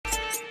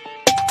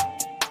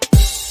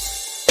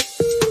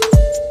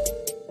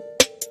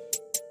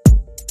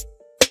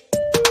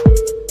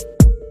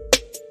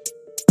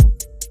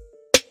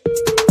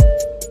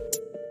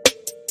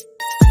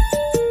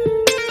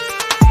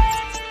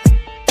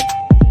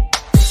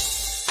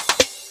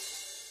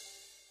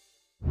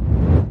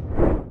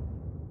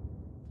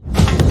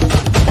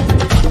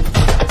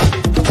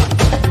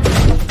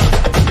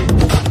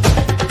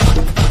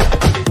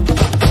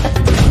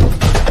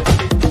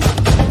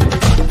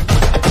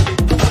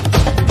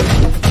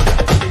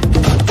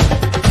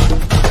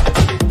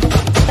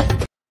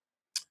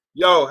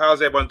Yo,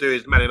 how's everyone doing?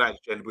 It's Man Utdl,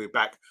 and we're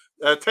back.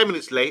 10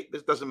 minutes late.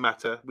 This doesn't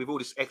matter. We've all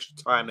this extra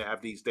time they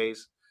have these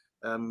days.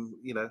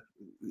 It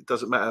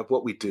doesn't matter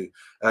what we do.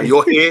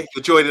 You're here.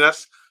 You're joining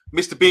us.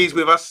 Mr. B's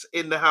with us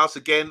in the house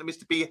again.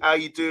 Mr. B, how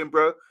you doing,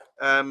 bro?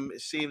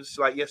 It seems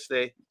like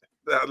yesterday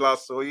that I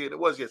last saw you. It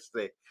was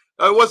yesterday.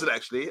 No, it wasn't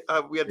actually.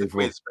 We had the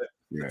quiz, but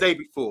the day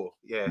before.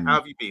 Yeah. How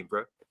have you been,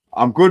 bro?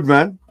 I'm good,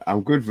 man.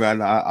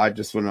 I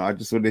just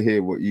wanna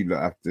hear what you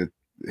have to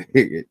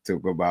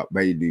talk about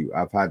Mainoo.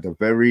 I've had a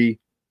very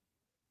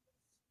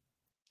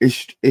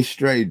it's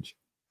strange.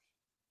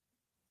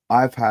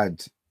 I've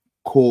had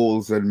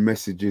calls and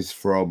messages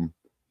from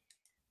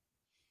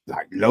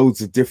like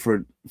loads of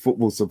different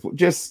football support,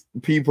 just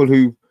people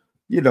who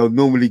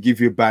normally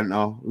give you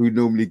banter, who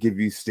normally give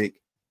you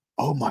stick.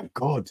 Oh my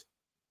god,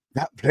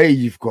 that player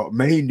you've got,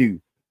 Mainoo.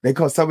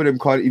 Some of them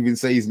can't even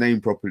say his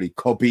name properly.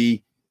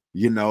 Kobe,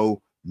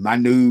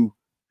 Mainoo,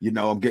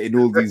 I'm getting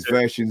all these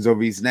versions of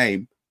his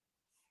name.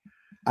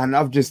 And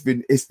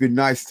it's been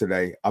nice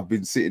today. I've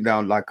been sitting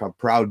down like a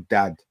proud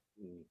dad,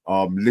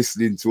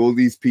 listening to all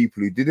these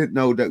people who didn't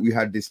know that we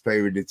had this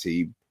player in the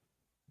team,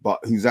 but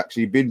who's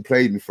actually been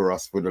playing for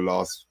us for the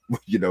last,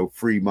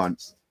 3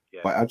 months. Yeah.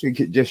 But I think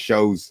it just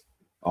shows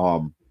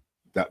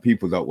that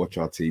people don't watch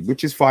our team,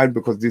 which is fine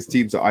because there's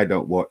teams that I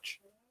don't watch.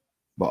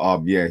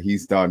 But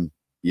he's done.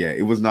 Yeah,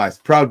 it was nice.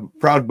 Proud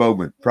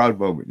moment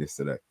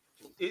yesterday.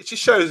 It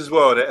just shows as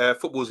well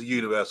that football's a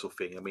universal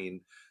thing. I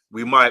mean,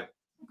 we might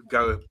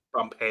go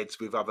bump heads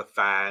with other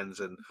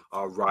fans and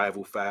our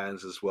rival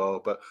fans as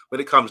well, but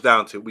when it comes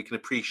down to it, we can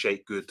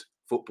appreciate good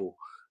football.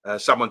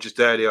 Someone just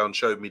earlier on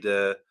showed me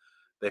they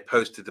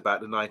posted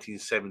about the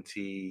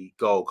 1970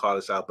 goal,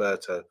 Carlos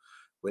Alberto,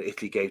 where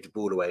Italy gave the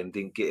ball away and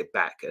didn't get it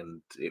back,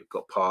 and it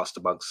got passed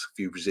amongst a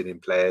few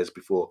Brazilian players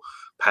before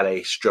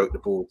Pelé stroked the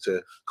ball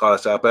to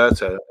Carlos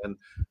Alberto. And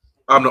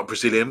I'm not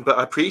Brazilian, but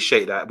I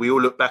appreciate that. We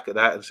all look back at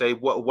that and say,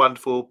 what a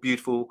wonderful,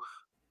 beautiful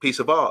piece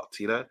of art,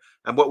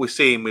 And what we're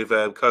seeing with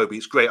Kobe,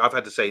 it's great. I've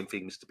had the same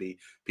thing, Mr. B.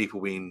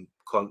 People being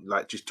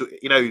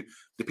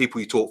the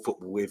people you talk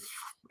football with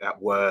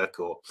at work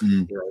or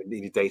in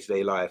your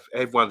day-to-day life.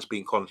 Everyone's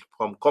been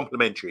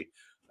complimentary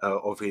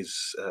of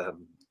his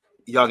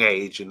young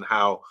age and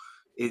how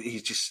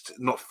he's just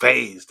not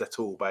phased at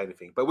all by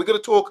anything. But we're going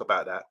to talk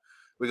about that.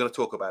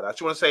 I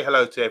just want to say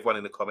hello to everyone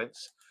in the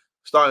comments.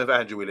 Starting with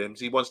Andrew Williams,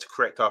 he wants to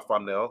correct our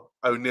thumbnail.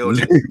 O'Neill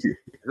is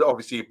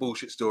obviously a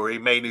bullshit story.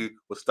 Mainoo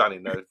was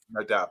stunning, no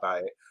doubt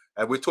about it.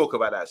 And we'll talk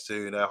about that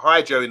soon.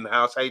 Hi, Joe in the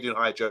house. How you doing,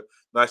 hi, Joe?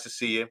 Nice to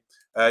see you.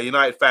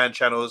 United fan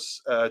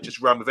channels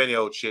just run with any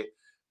old shit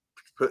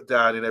put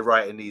down in their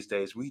writing these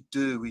days. We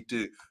do.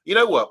 You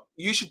know what?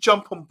 You should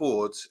jump on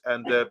board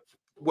and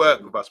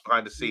work with us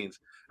behind the scenes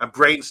and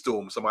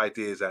brainstorm some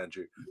ideas,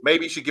 Andrew.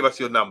 Maybe you should give us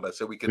your number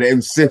so we can let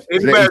him sift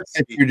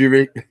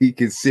through he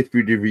can sift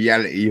through the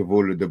reality of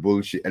all of the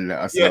bullshit and let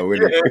us know.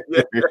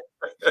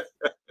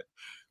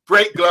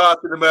 Break glass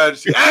in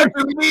emergency.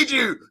 Andrew, we need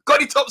you. Got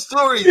any top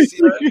stories?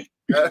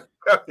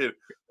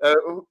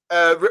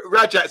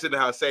 Rajat's in the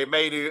house saying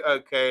Mainoo,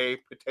 okay,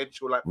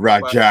 potential like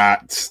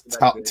Rajat,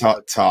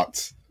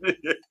 tut.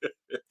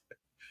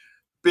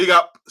 Big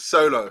up,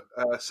 Solo.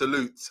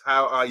 Salutes.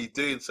 How are you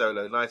doing,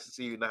 Solo? Nice to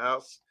see you in the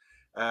house.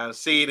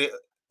 Seeing it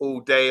all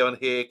day on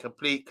here.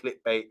 Complete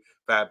clickbait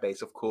fan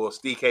base, of course.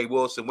 DK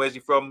Wilson. Where's he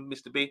from,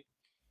 Mr. B?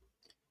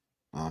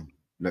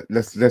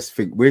 Let's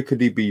think. Where could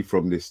he be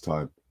from this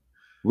time?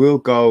 We'll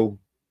go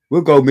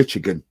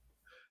Michigan.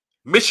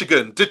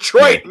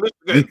 Detroit,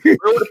 Michigan. Where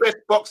all the best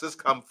boxers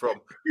come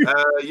from.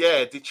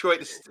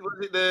 Detroit. Was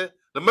it the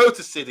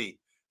Motor City?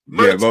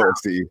 Motor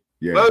City.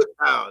 Yeah.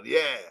 Motown,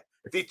 yeah.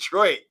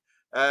 Detroit.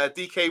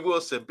 DK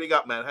Wilson, big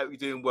up, man. Hope you're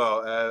doing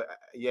well.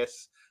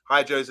 Yes.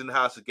 Hi, Joe's in the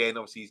house again.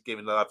 Obviously, he's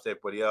giving love to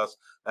everybody else.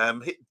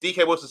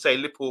 DK Wilson saying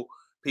Liverpool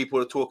people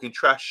are talking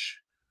trash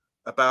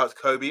about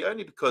Kobe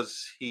only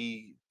because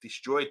he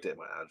destroyed them.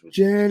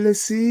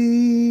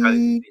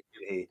 Jealousy.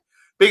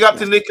 Big up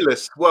to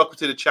Nicholas. Welcome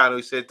to the channel.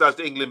 He said, does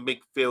the England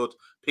midfield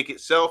pick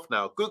itself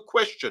now? Good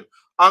question.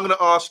 I'm going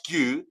to ask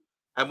you,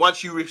 and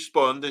once you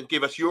respond and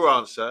give us your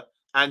answer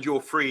and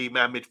your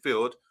three-man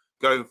midfield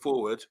going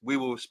forward, we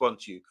will respond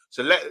to you.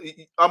 So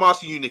I'm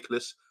asking you,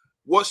 Nicholas,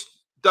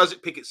 does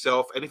it pick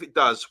itself? And if it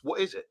does, what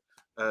is it?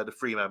 The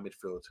three-man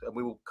midfield. And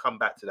we will come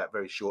back to that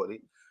very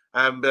shortly.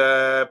 And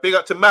big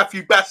up to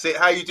Matthew Bassett.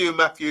 How you doing,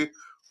 Matthew?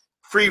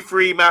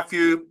 3-3,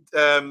 Matthew,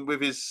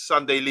 with his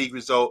Sunday league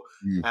result.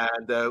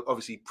 And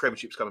obviously,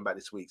 Premiership's coming back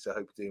this week, so I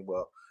hope you're doing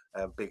well.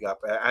 Big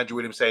up. Andrew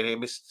Williams saying here,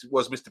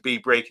 was Mr. B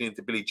breaking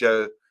into Billy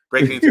Joe?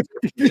 Breaking into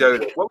Billy Joe.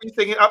 What were you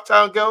thinking,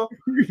 Uptown Girl?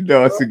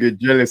 No, it's a good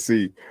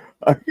jealousy.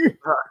 I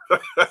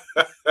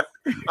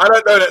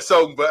don't know that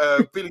song,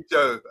 but Billy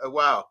Joe,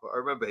 wow, I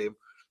remember him.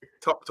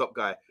 Top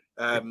guy.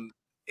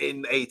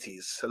 In the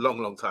 80s, a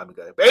long time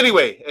ago. But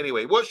anyway,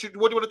 what do you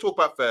want to talk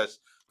about first?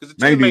 Because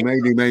Mainoo.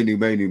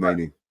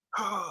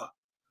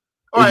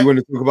 Or do you want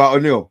to talk about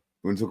O'Neill?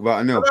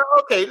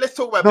 Okay, let's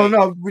talk about.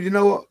 No. You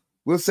know what?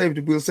 We'll save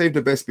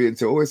the best bit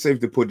until. Always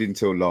save the pudding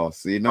till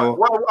last. So,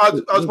 well, I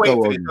was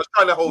waiting for this. I was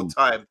trying the whole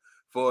time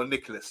for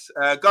Nicholas.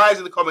 Guys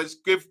in the comments,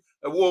 give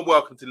a warm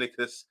welcome to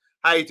Nicholas.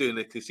 How you doing,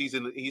 Nicholas?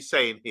 He's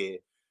saying here,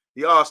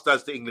 he asked,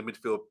 does the England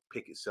midfield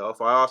pick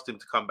itself? I asked him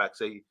to come back,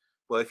 say,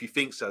 well, if you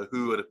think so,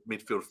 who are the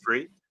midfield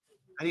three?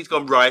 And he's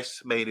gone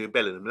Rice, Mainoo, and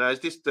Bellingham. Now, is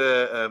this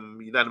the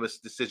unanimous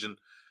decision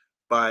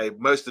by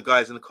most of the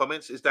guys in the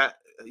comments? Is that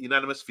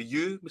unanimous for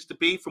you, Mr.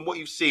 B, from what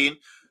you've seen?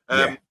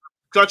 Yeah.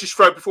 Can I just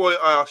throw, before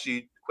I ask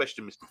you the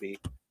question, Mr. B,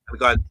 the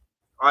guys,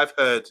 I've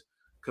heard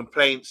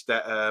complaints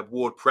that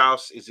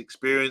Ward-Prowse is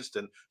experienced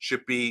and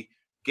should be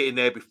getting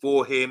there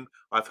before him.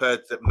 I've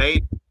heard that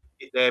May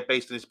get there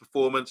based on his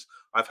performance.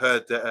 I've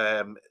heard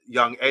that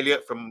young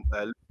Elliott from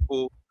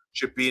Liverpool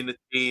should be in the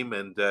team,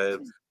 and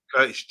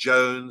Curtis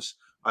Jones.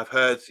 I've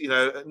heard,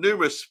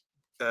 numerous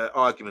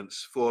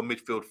arguments for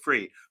midfield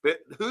three. But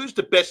who's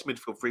the best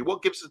midfield three?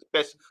 What gives us the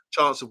best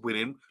chance of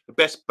winning, the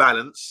best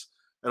balance,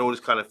 and all this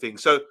kind of thing?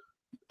 So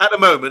at the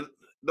moment,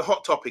 the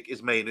hot topic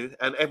is Mainoo,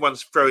 and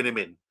everyone's throwing him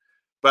in.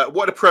 But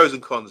what are the pros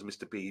and cons,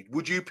 Mr. B?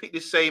 Would you pick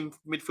this same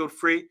midfield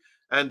three?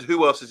 And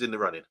who else is in the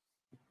running?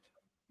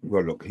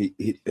 Well, look,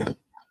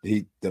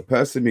 the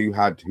person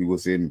who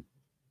was in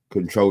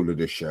control of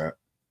the shirt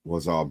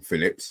was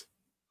Phillips.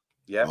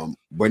 Yeah.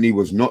 When he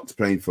was not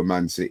playing for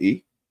Man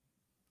City,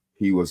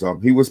 he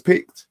was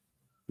picked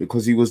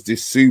because he was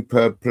this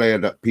superb player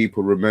that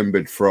people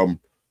remembered from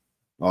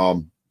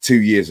 2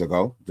 years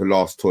ago, the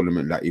last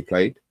tournament that he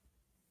played.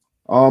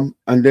 And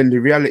then the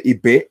reality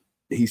bit,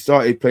 he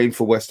started playing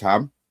for West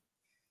Ham,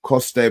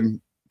 cost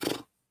them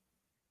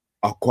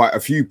quite a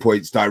few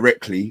points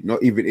directly,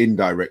 not even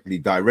indirectly,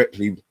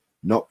 directly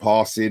not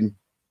passing,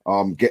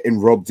 getting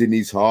robbed in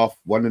his half.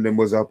 One of them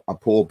was a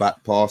poor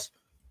back pass.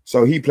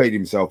 So he played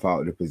himself out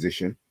of the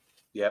position.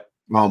 Yep.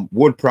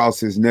 Ward-Prowse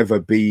has never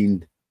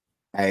been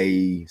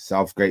a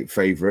Southgate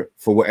favourite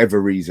for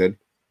whatever reason.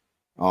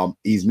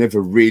 He's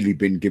never really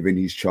been given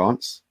his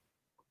chance.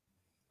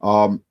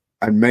 And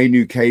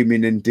Mainoo came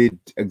in and did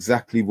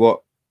exactly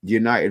what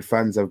United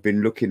fans have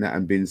been looking at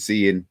and been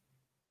seeing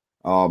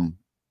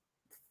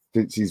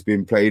since he's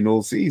been playing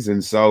all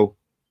season. So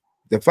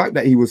the fact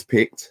that he was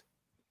picked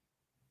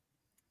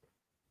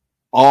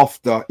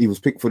after he was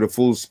picked for the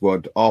full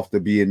squad after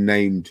being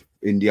named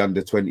in the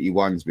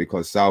under-21s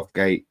because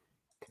Southgate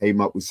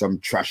came up with some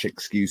trash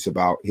excuse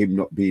about him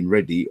not being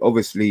ready.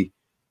 Obviously,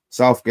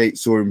 Southgate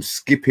saw him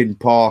skipping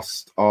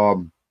past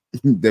them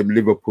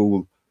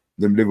Liverpool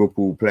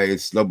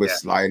players,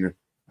 Slobberslide,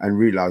 and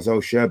realised,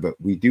 oh, Sherbert,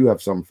 we do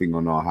have something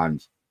on our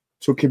hands.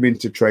 Took him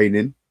into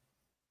training.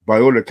 By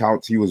all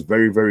accounts, he was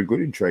very, very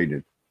good in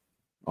training.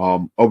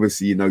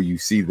 Obviously, you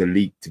see the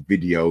leaked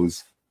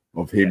videos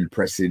of him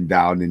pressing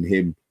down and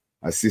him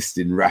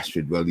assisting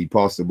Rashford. Well, he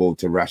passed the ball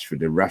to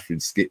Rashford and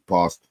Rashford skipped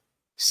past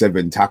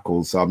 7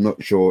 tackles. So I'm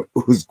not sure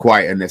it was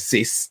quite an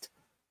assist.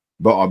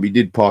 But he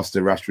did pass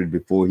to Rashford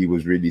before he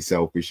was really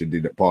selfish and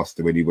didn't pass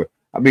to anyone.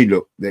 I mean,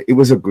 look, it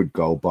was a good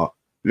goal, but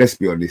let's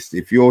be honest.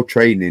 If you're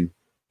training,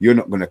 you're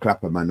not going to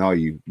clap a man, are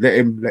you? Let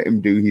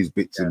him do his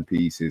bits and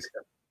pieces,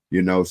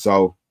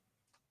 So,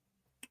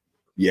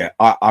 yeah,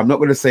 I'm not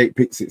going to say it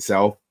picks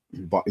itself,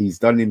 but he's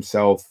done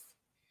himself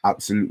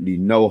absolutely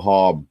no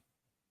harm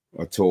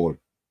at all.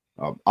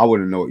 I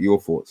want to know what your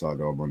thoughts are,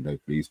 though, Monday,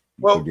 please.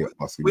 Well,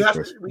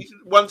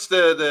 once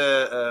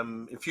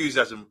the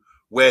enthusiasm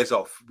wears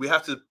off, we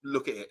have to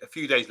look at it a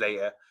few days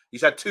later.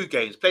 He's had 2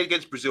 games, played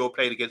against Brazil,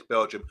 played against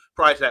Belgium.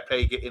 Prior to that,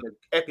 played in an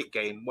epic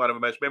game, one of the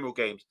most memorable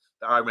games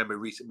that I remember in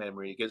recent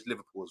memory, against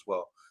Liverpool as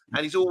well.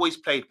 And he's always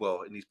played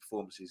well in these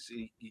performances.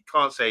 You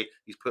can't say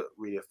he's put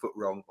really a foot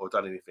wrong or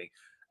done anything.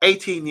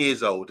 18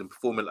 years old and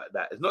performing like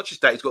that. It's not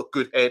just that, he's got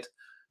good head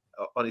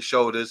on his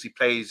shoulders. He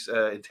plays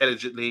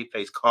intelligently,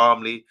 plays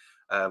calmly.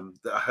 I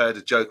heard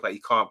a joke about you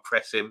can't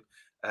press him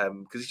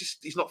because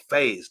he's not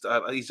phased.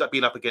 He's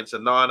been up against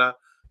Onana,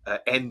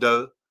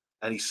 Endo,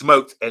 and he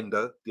smoked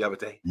Endo the other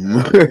day.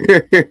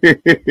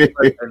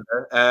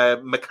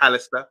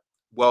 McAllister,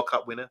 World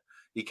Cup winner.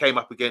 He came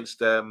up against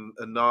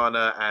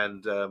Onana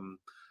and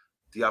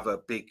the other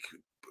big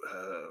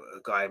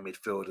guy in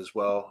midfield as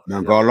well.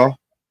 Mangala?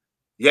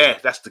 Yeah,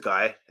 that's the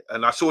guy.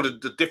 And I saw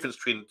the difference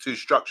between the 2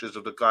 structures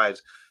of the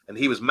guys, and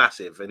he was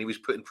massive, and he was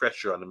putting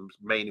pressure on him.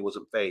 Mainly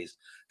wasn't phased.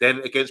 Then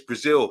against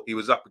Brazil, he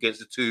was up against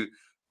the 2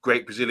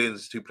 great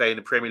Brazilians who play in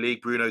the Premier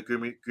League, Bruno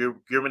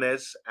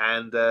Guimarães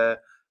and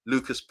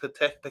Lucas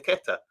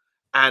Paqueta,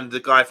 and the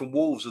guy from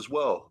Wolves as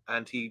well.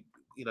 And he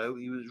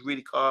was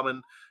really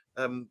calm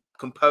and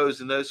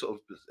composed in those sort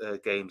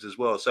of games as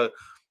well. So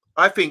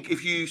I think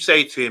if you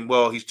say to him,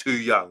 well, he's too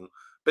young,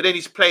 but then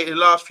he's played in the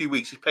last few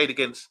weeks, he's played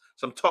against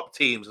some top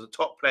teams and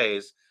top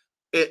players,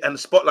 and the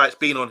spotlight's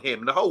been on him.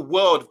 And the whole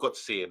world have got to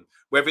see him,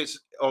 whether it's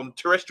on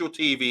terrestrial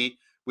TV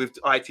with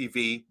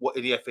ITV,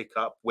 in the FA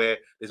Cup, where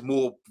there's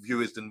more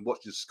viewers than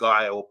watching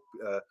Sky or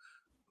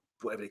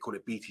whatever they call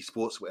it, BT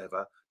Sports,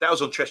 whatever. That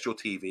was on terrestrial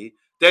TV.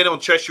 Then on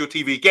terrestrial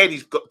TV again,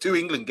 he's got 2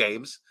 England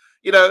games.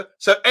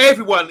 So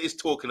everyone is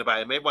talking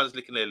about him. Everyone's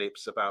licking their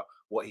lips about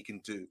what he can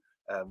do.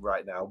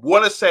 right now.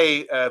 Want to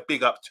say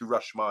big up to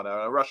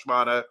Rushmano.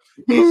 Rushmano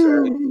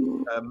is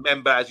a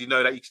member, as you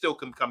know, that you still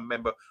can become a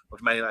member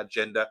of Man Utdl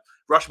Agenda.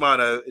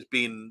 Rushmano has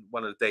been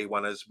one of the day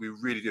oneers. We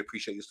really do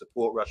appreciate your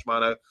support,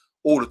 Rushmano,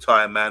 all the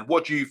time, man.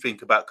 What do you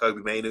think about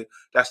Kobe Mainoo?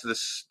 That's the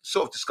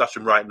sort of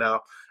discussion right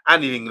now,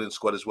 and the England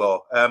squad as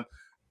well.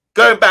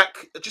 Going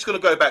back, just going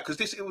to go back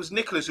because it was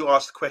Nicholas who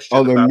asked the question.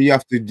 Hold on, you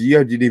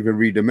didn't even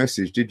read the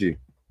message, did you?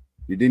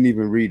 You didn't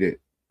even read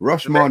it.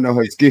 Rushmano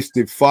has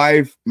gifted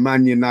 5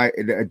 Man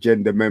United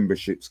Agenda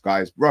memberships,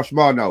 guys.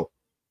 Rushmano,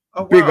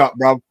 big up,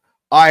 bro.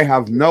 I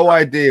have no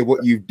idea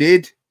what you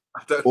did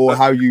or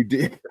how you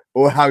did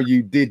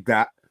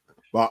that,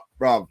 but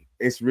bro,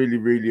 it's really,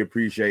 really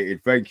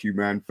appreciated. Thank you,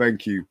 man.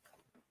 Thank you.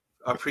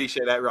 I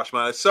appreciate that,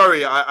 Rushmano.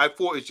 Sorry, I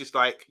thought it was just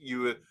like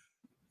you were.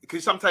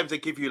 Because sometimes they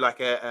give you like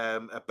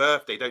a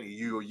birthday, don't you?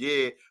 You or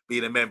year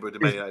being a member of the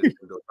Man United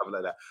or something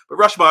like that. But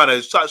Rushmano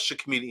is such a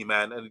community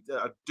man, and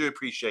I do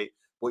appreciate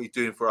what you're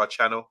doing for our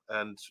channel.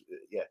 And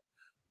yeah,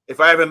 if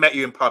I ever met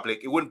you in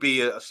public, it wouldn't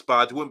be a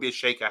spud, it wouldn't be a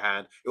shake of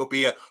hand, it would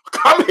be a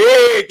come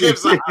here,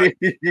 gives a hug.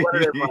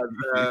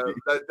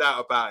 No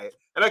doubt about it.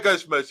 And that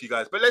goes for most of you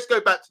guys. But let's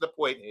go back to the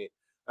point here.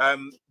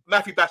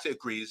 Matthew Bassett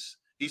agrees.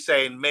 He's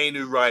saying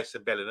Mainoo, Rice,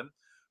 and Bellingham,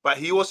 but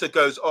he also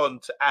goes on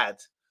to add.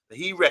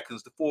 He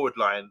reckons the forward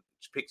line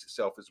picks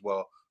itself as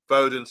well.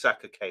 Foden,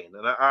 Saka, Kane.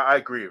 And I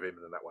agree with him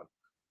on that one.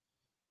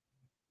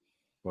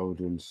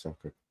 Foden,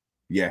 Saka.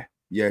 Yeah.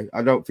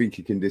 I don't think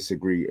you can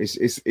disagree.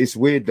 It's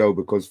weird though,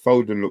 because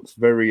Foden looks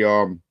very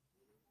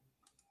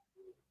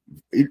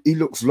he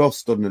looks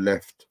lost on the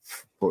left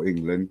for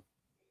England.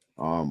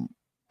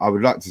 I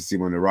would like to see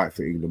him on the right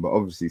for England, but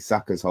obviously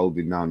Saka's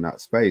holding down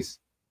that space.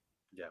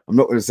 Yeah. I'm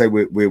not going to say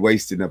we're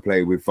wasting a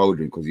play with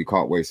Foden, because you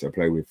can't waste a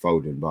play with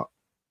Foden, but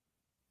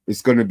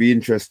it's going to be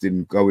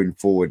interesting going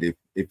forward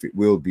if it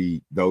will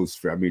be those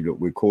three. I mean, look,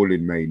 we're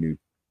calling Mainoo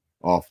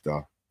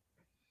after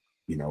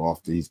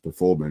his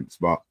performance,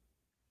 but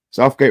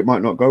Southgate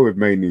might not go with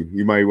Mainoo.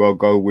 He may well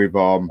go with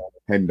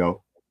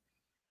Hendo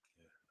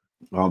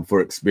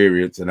for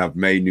experience, and have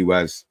Mainoo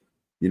as,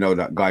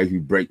 that guy who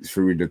breaks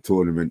through in the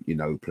tournament,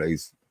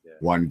 plays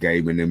one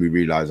game, and then we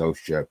realize, oh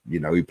shit, he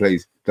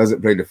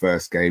doesn't play the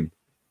first game.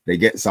 They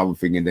get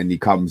something, and then he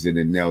comes in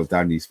and nails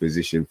down his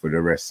position for the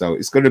rest. So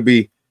it's going to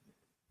be.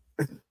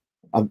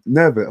 I'm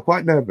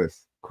quite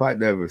nervous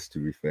to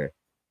be fair.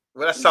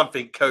 Well, that's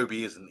something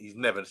Kobe isn't. He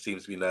never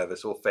seems to be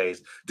nervous or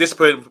phased.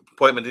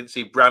 Disappointment didn't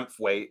see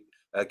Branthwaite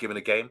given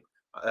a game.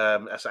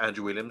 That's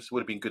Andrew Williams.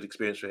 Would have been good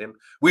experience for him.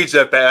 We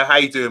deserve better. How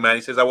you doing, man?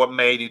 He says, I want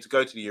Mainoo to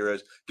go to the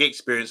Euros, get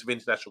experience of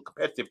international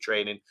competitive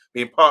training,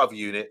 being part of a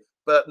unit,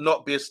 but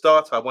not be a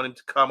starter. I want him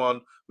to come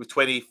on with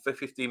 20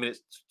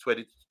 minutes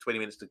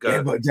to go.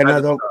 Yeah, but then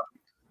I don't.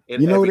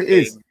 What it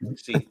is?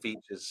 See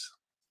features.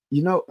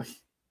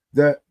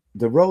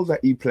 The role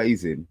that he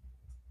plays in,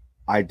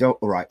 I don't.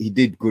 All right, he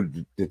did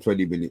good the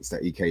 20 minutes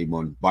that he came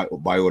on. By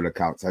all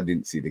accounts, I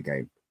didn't see the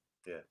game.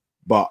 Yeah.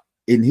 But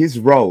in his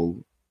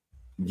role,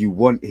 you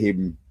want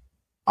him.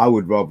 I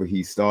would rather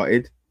he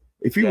started.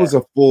 If he was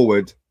a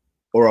forward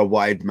or a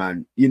wide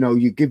man,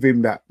 you give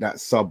him that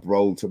sub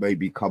role to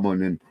maybe come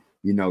on and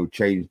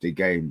change the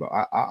game. But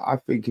I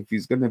think if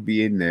he's going to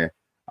be in there,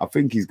 I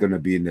think he's going to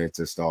be in there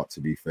to start.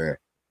 To be fair.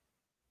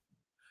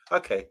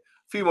 Okay.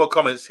 Few more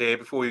comments here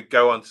before we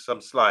go on to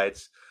some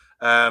slides.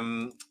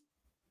 Andrew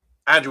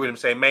Williams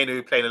saying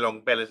Mainoo playing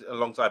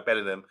alongside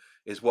Bellingham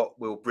is what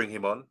will bring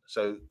him on.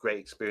 So great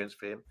experience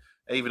for him.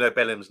 And even though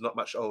Bellingham's not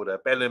much older,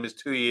 Bellingham is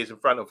 2 years in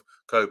front of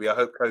Kobe. I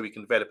hope Kobe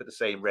can develop at the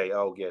same rate.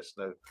 Oh yes,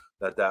 no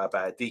doubt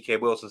about it. DK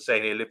Wilson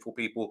saying here, Liverpool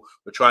people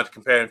were trying to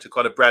compare him to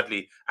Conor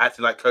Bradley,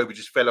 acting like Kobe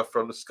just fell off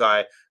from the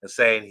sky, and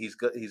saying he's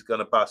going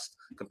to bust,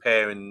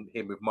 comparing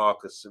him with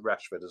Marcus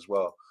Rashford as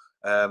well.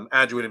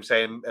 Andrew Williams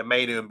saying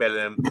Mainoo and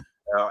Bellingham.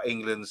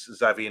 England's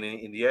Xavi and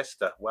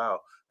Iniesta.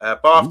 Wow.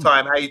 Bath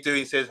time. How you doing?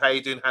 He says, how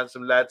you doing,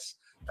 handsome lads?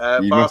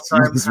 You must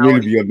really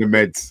be on the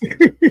meds.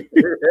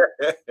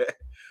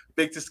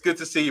 Good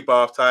to see you,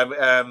 Bath time.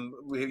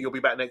 You'll be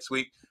back next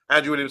week.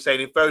 Andrew Williams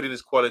saying, if Foden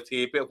is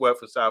quality, a bit of work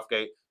from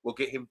Southgate will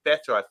get him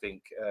better, I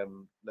think.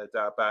 No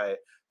doubt about it.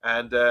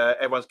 And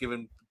everyone's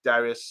giving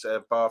Darius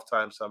Bath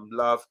time some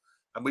love.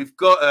 And we've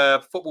got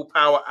a Football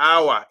Power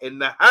Hour in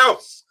the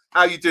house.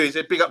 How you doing? He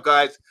said, big up,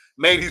 guys.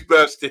 Mainoo's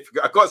birth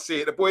certificate. I got to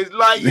see it. The boy's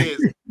light years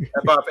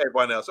above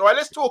everyone else. All right,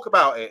 let's talk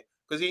about it,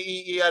 because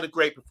he had a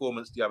great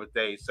performance the other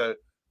day. So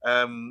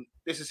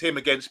this is him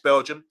against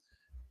Belgium.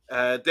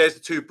 There's the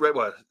two.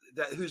 Well,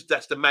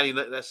 that's the man.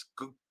 That's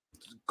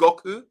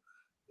Goku,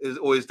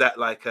 is that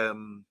like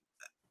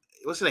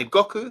what's his name?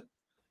 Goku.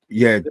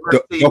 Yeah,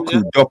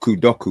 Doku.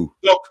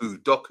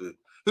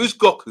 Who's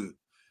Goku?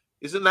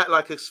 Isn't that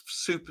like a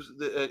super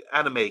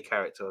anime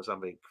character or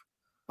something?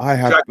 I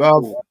have.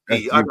 So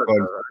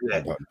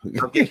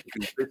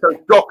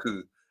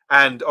Doku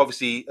and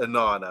obviously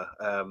Anana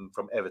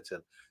from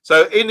Everton.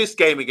 So in this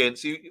game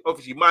against,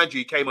 obviously, mind you,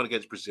 he came on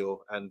against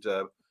Brazil and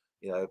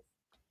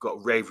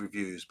got rave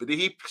reviews. But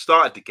he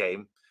started the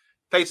game,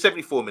 played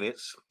 74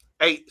 minutes,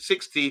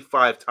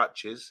 65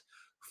 touches,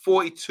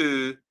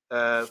 42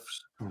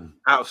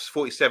 out of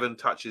 47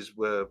 touches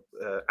were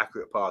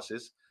accurate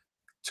passes.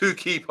 2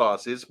 key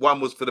passes. 1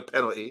 was for the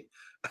penalty.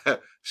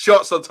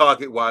 Shots on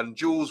target 1.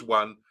 Jules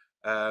 1.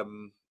 I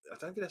don't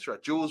think that's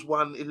right. Jules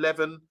won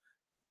 11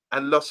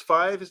 and lost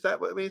 5. Is that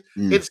what it means?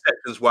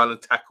 Interceptions 1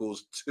 and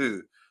tackles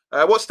 2.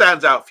 What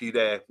stands out for you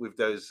there with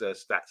those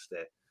stats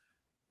there?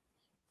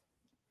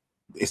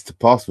 It's the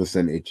pass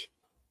percentage.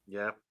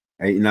 Yeah.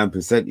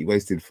 89%. He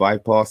wasted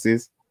 5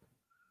 passes.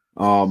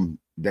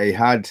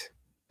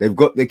 They've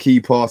got the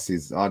key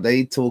passes. Are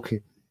they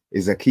talking?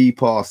 Is a key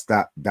pass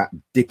that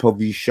dip of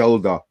his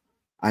shoulder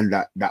and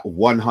that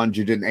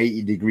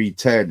 180-degree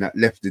turn that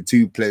left the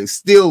 2 players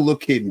still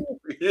looking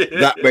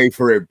that way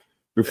for him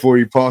before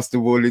he passed the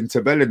ball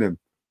into Bellingham.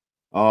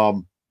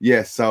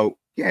 Yeah. So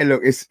yeah,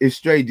 look, it's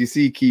strange. You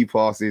see key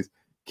passes.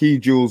 Key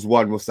Jules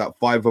 1 was that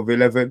 5 of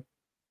 11.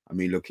 I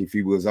mean, look, if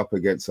he was up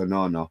against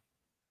Onana,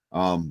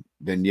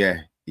 then yeah,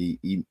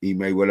 he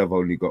may well have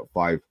only got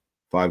 5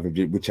 of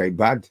it, which ain't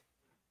bad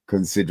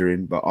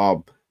considering. But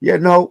yeah,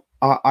 no,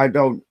 I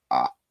don't.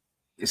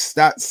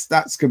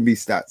 Stats can be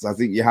stats. I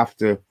think you have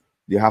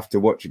to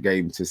watch a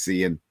game to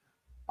see. And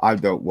I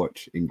don't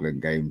watch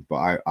England game,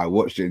 but I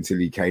watched it until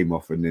he came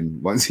off, and then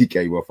once he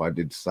came off, I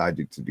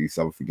decided to do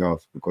something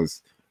else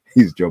because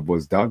his job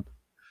was done.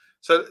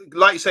 So,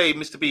 like you say,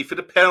 Mr. B, for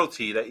the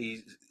penalty that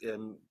he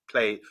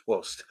played,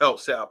 well,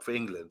 helped set up for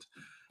England,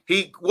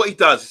 what he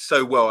does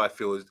so well, I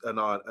feel, is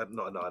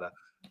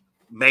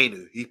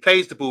Mainoo. He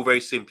plays the ball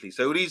very simply.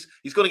 So he's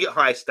going to get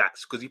high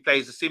stats because he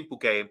plays a simple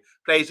game,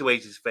 plays the way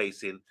he's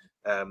facing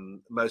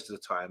most of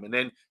the time. And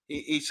then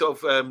he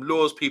sort of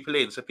lures people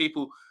in. So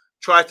people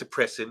try to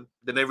press him.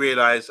 Then they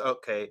realize,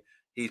 okay,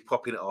 he's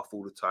popping it off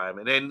all the time.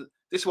 And then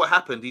this is what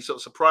happened. He sort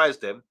of surprised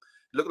them.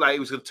 Looked like he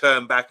was going to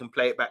turn back and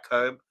play it back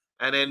home.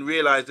 And then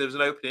realized there was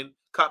an opening,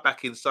 cut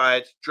back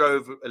inside,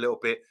 drove a little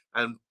bit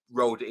and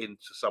rolled it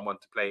into someone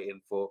to play it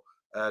in for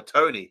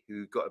Tony,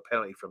 who got a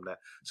penalty from that.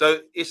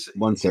 So it's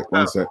one sec.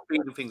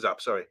 Speeding things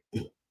up. Sorry.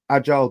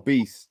 Agile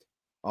beast.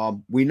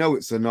 We know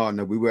it's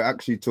Onana. We were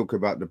actually talking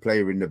about the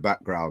player in the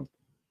background,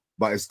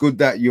 but it's good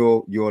that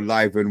you're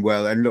live and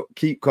well. And look,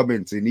 keep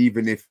commenting,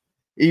 even if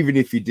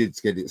you did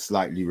get it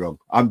slightly wrong.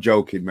 I'm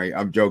joking, mate.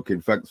 I'm joking.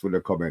 Thanks for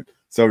the comment.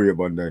 Sorry,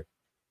 Monday.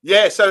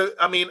 Yeah. So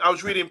I mean, I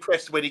was really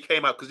impressed when he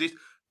came out because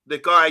the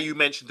guy you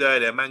mentioned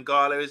earlier,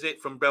 Mangala, is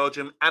it, from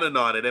Belgium, and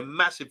Onana, they're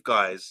massive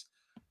guys.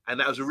 And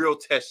that was a real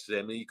test to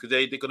them because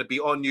they're going to be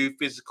on you,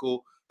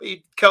 physical. But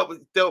he dealt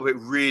with it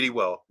really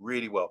well,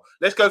 really well.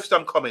 Let's go for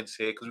some comments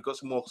here because we've got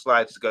some more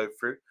slides to go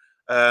through.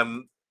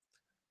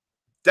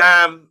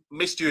 Damn,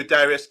 missed you,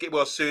 Darius. Get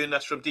well soon.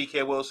 That's from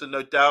DK Wilson,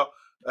 no doubt.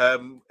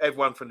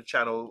 Everyone from the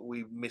channel,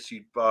 we miss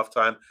you, bath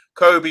time.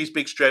 Kobe's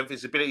big strength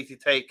is ability to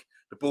take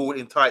the ball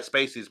in tight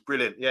spaces.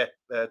 Brilliant. Yeah,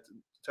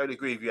 totally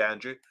agree with you,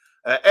 Andrew.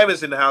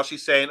 Emma's in the house.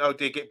 She's saying, oh,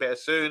 dear, get better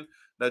soon.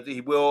 No,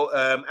 he will.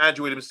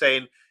 Andrew Williams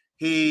saying,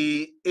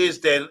 he is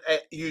then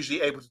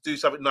usually able to do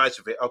something nice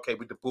with it. Okay,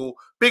 with the ball.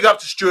 Big up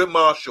to Stuart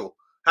Marshall.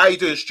 How you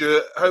doing,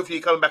 Stuart? Hopefully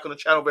you're coming back on the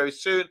channel very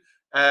soon.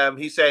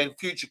 He's saying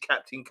future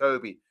captain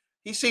Kobe.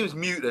 He seems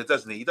muted,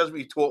 doesn't he? He doesn't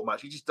really talk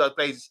much. He just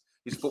plays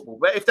his football.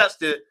 But if that's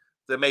the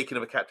making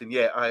of a captain,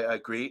 yeah, I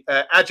agree.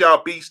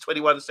 Agile Beast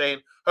 21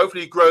 saying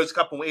hopefully he grows a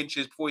couple more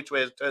inches before he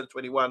turns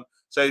 21,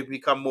 so he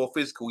become more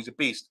physical. He's a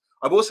beast.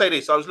 I will say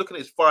this: I was looking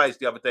at his thighs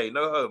the other day.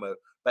 No homo.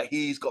 But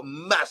he's got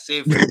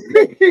massive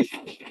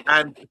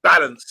and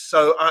balance.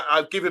 So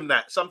I give him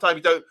that. Sometimes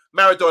you don't.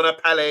 Maradona,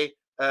 Pele,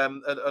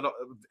 and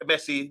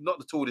Messi, not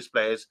the tallest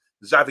players.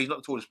 Xavi's not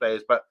the tallest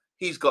players, but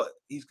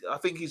I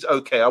think he's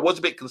okay. I was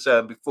a bit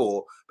concerned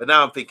before, but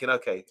now I'm thinking,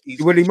 okay. He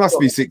must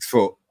be 6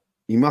 foot.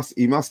 He must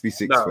be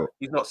 6 foot.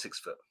 He's not 6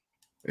 foot.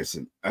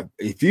 Listen,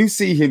 if you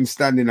see him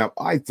standing up,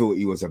 I thought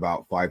he was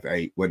about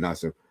 5'8" when I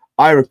saw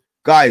him.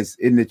 Guys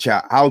in the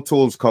chat, how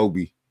tall's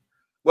Kobe?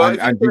 Well,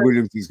 Andy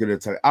Williams is going to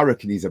tell. I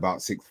reckon he's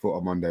about 6 foot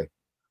on Monday.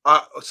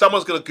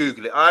 Someone's going to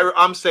Google it.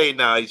 I'm saying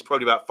now he's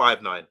probably about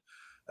 5'9".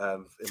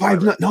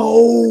 5'9"?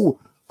 No,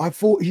 I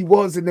thought he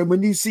was. And then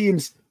when you see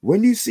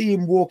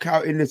him walk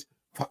out in this,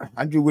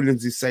 Andrew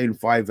Williams is saying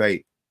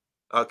 5'8".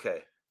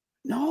 Okay.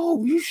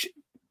 No, you should.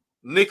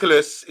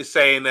 Nicholas is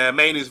saying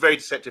Mainoo's very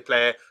deceptive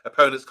player.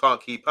 Opponents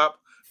can't keep up.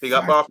 Big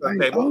up after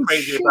saying what's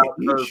crazy about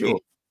Kobe. Sure?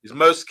 Is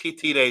most key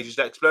teenagers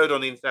that explode on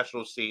the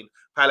international scene,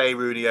 Pele,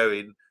 Rooney,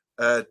 Owen,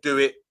 do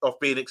it of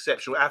being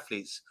exceptional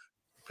athletes.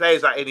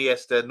 Players like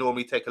Iniesta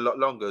normally take a lot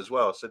longer as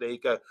well. So there you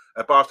go.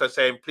 Barstow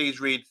saying,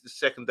 please read the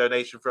second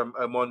donation from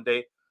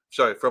Monday.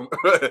 Sorry, from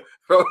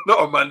not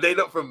on Monday,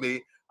 not from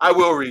me. I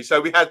will read.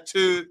 So we had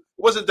 2. It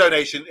wasn't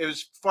donation. It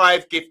was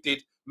 5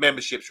 gifted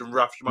memberships from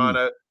Ruff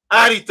Shimano.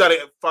 And he's done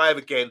it at 5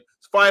 again.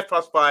 5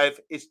 plus 5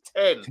 is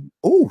 10.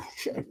 Oh,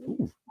 shit.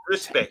 Ooh.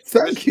 Respect.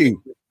 Thank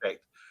you.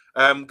 Respect.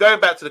 Going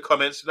back to the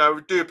comments. Now,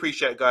 we do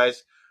appreciate it,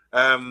 guys.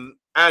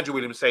 Andrew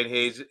Williams saying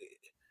here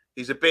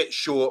he's a bit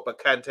short, but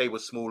Kante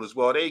was small as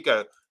well. There you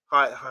go.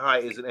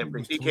 Height isn't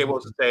everything. DK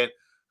was saying,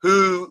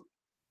 who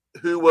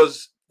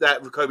was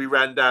that Kobe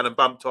ran down and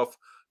bumped off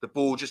the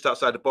ball just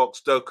outside the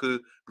box? Doku,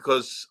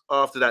 because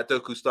after that,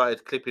 Doku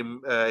started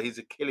clipping his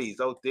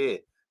Achilles. Oh, dear.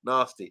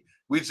 Nasty.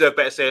 We deserve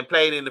better, saying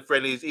playing in the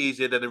friendly is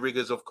easier than the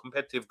rigors of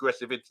competitive,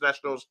 aggressive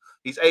internationals.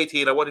 He's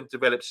 18. I want him to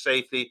develop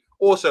safely.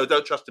 Also,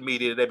 don't trust the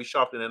media. They'll be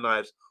sharpening their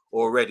knives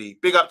already.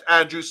 Big up to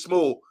Andrew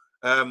Small.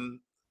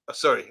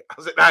 Sorry,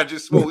 I said Andrew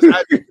Small.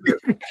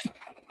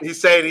 He's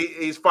saying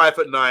he's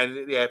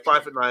 5'9". Yeah,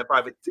 5'9",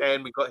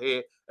 5'10". We got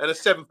here, and a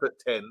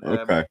 7'10".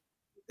 Okay.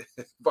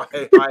 By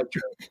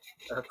Hydro.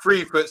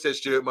 3 foot, says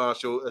Stuart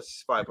Marshall.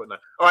 That's 5'9".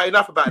 All right,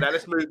 enough about that.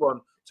 Let's move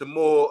on to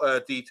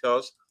more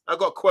details. I've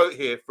got a quote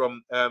here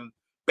from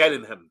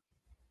Bellingham.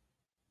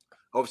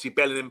 Obviously,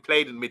 Bellingham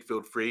played in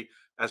midfield three,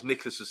 as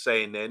Nicholas was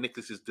saying there.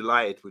 Nicholas is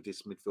delighted with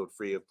this midfield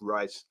three of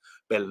Rice,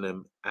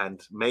 Bellingham,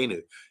 and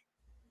Mainoo.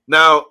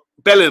 Now,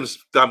 Bellingham's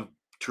done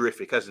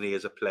terrific, hasn't he,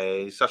 as a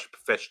player? He's such a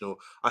professional.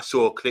 I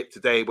saw a clip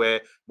today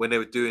where when they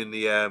were doing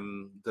the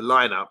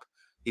lineup,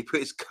 he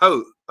put his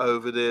coat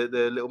over the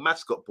little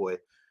mascot boy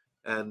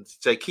and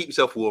say, "Keep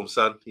yourself warm,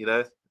 son." You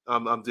know,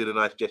 I'm doing a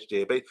nice gesture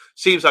here, but it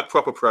seems like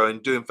proper pro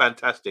and doing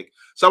fantastic.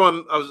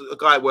 A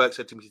guy at work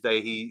said to me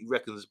today, he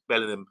reckons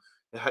Bellingham,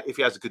 if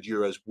he has a good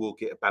Euros, will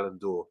get a Ballon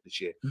d'Or this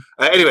year.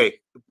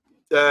 Anyway,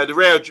 the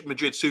Real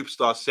Madrid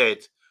superstar said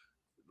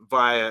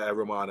via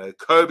Romano,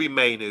 Kobe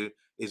Mainoo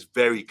is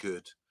very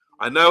good.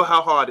 I know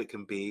how hard it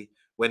can be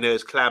when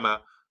there's clamour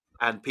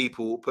and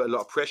people put a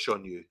lot of pressure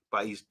on you,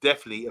 but he's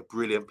definitely a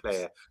brilliant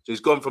player. So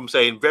he's gone from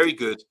saying very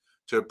good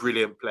to a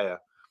brilliant player.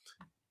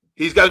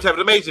 He's going to have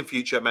an amazing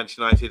future at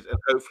Manchester United and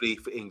hopefully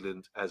for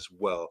England as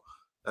well.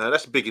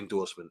 That's a big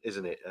endorsement,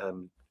 isn't it?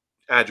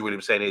 Andrew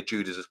Williams saying here,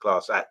 Jude is a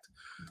class act.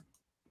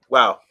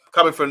 Wow.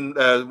 Coming from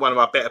one of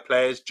our better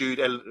players, Jude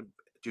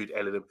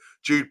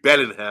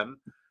Bellingham.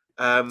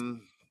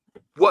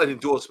 What an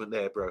endorsement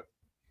there, bro.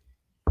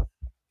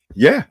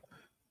 Yeah.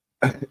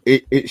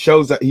 It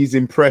shows that he's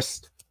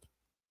impressed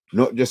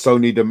not just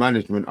only the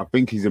management. I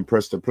think he's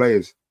impressed the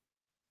players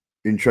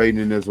in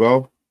training as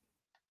well.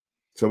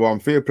 So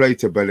fair play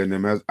to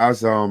Bellingham.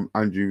 As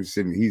Andrew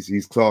said,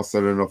 he's class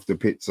on and off the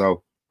pitch.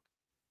 So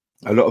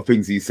a lot of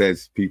things he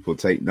says, people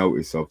take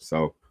notice of.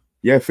 So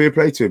yeah, fair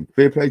play to him.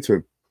 Fair play to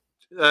him.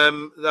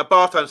 The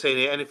Bartime saying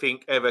here, anything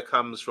ever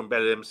comes from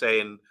Bellingham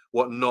saying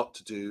what not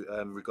to do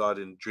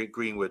regarding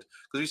Greenwood,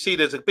 because we see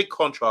there's a big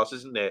contrast,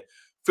 isn't there?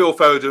 Phil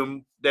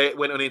Foden, they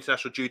went on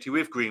international duty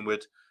with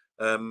Greenwood.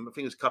 I think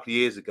it was a couple of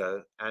years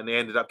ago, and they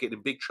ended up getting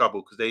in big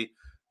trouble because they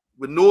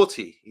were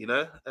naughty. You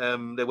know,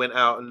 they went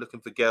out and looking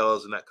for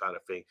girls and that kind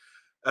of thing.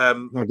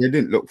 No, they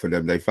didn't look for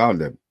them; they found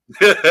them.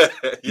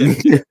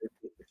 Yeah.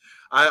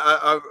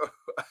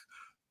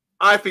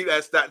 I think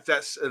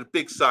that's a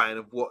big sign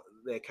of what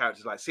their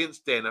characters like. Since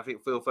then, I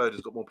think Phil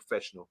Foden's got more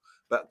professional,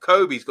 but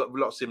Kobe's got a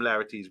lot of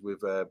similarities with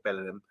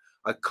Bellingham.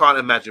 I can't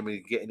imagine we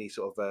can get any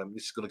sort of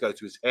this is going to go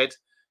to his head.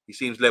 He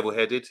seems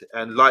level-headed,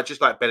 and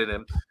just like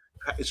Bellingham,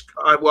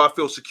 I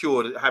feel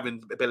secure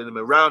having Bellingham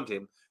around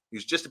him,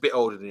 who's just a bit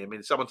older than him,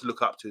 and someone to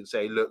look up to and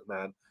say, "Look,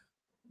 man,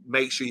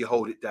 make sure you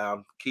hold it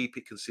down, keep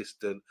it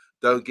consistent,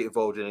 don't get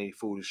involved in any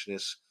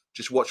foolishness.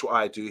 Just watch what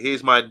I do.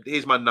 Here's my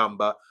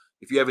number.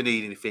 If you ever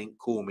need anything,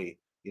 call me."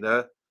 You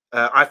know,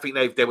 I think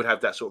they would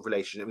have that sort of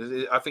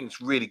relationship. I think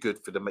it's really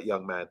good for the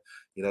young man,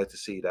 you know, to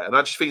see that, and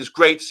I just think it's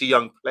great to see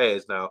young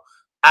players now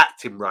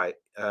acting right,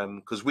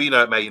 because we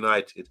know at Man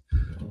United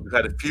we've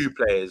had a few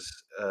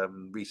players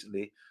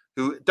recently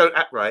who don't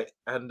act right,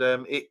 and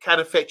it can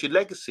affect your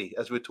legacy,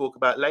 as we'll talk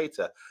about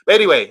later. But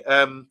anyway,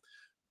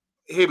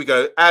 here we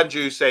go.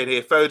 Andrew saying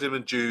here, Foden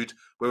and Jude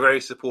were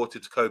very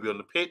supportive to Kobe on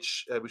the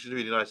pitch, which is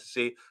really nice to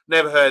see.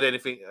 Never heard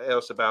anything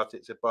else about it.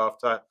 It's at bath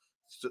time.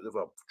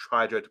 Well,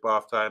 tried to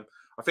bath time.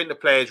 I think the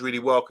players really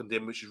welcomed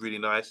him, which is really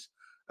nice.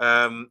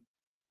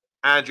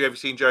 Andrew, have you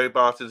seen Joey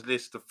Barton's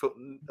list of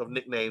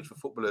nicknames for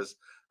footballers?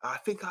 I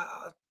think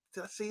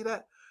did I see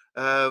that?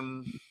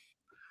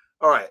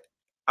 All right.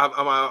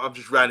 I'm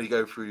just randomly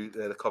going through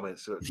the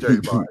comments. So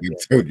Joey Barton,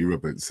 Tony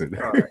Robinson.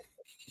 All right.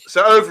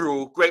 So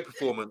overall, great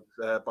performance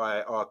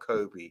by our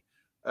Kobe.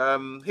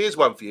 Here's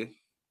one for you.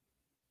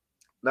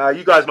 Now,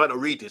 you guys might not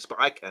read this, but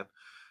I can.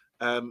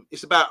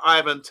 It's about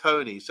Ivan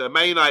Toney. So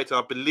Man United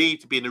are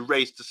believed to be in a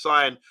race to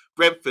sign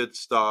Brentford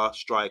star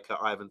striker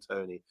Ivan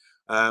Toney.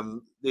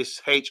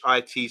 This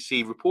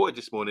HITC reported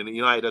this morning that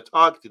United are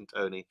targeting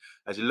Toney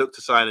as he looked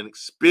to sign an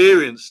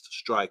experienced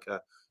striker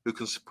who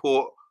can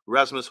support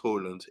Rasmus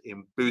Højlund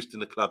in boosting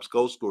the club's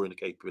goal-scoring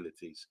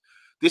capabilities.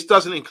 This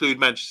doesn't include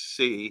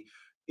Manchester City,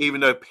 even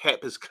though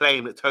Pep has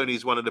claimed that Toney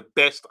is one of the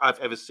best I've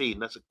ever seen.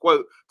 That's a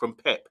quote from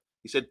Pep.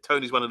 He said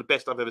Toney's one of the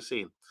best I've ever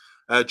seen.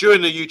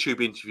 During the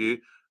YouTube interview,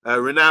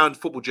 renowned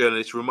football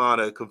journalist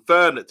Romano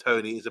confirmed that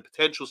Toney is a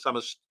potential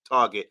summer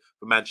target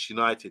for Manchester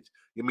United.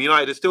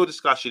 United are still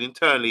discussing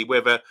internally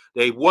whether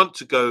they want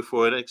to go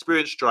for an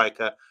experienced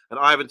striker, and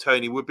Ivan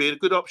Toney would be a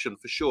good option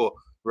for sure,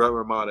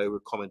 Romano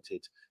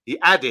commented. He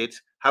added,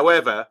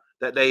 however,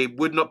 that they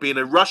would not be in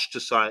a rush to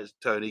sign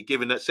Toney,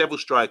 given that several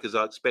strikers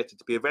are expected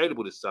to be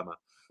available this summer.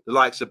 The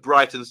likes of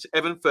Brighton's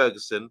Evan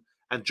Ferguson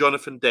and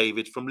Jonathan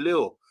David from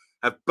Lille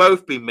have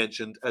both been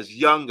mentioned as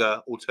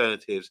younger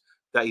alternatives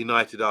that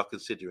United are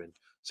considering.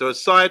 So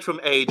aside from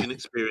age and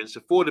experience,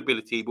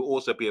 affordability will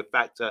also be a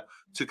factor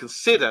to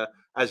consider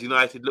as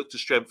United look to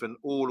strengthen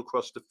all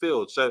across the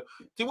field. So,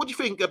 what do you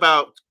think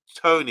about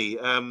Tony?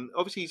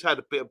 Obviously, he's had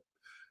a bit of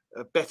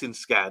a betting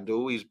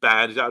scandal. He's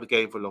banned. He's out of the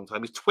game for a long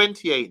time. He's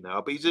 28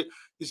 now, but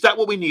is that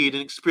what we need?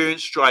 An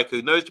experienced striker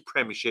who knows the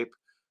Premiership,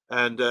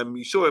 and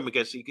you saw him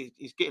against.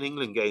 He's getting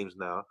England games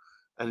now,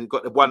 and he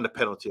won the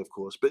penalty, of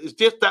course. But is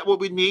just that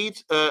what we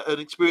need? An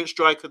experienced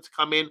striker to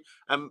come in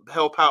and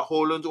help out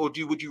Haaland, or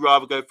would you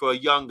rather go for a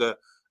younger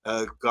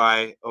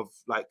guy of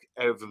like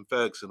Evan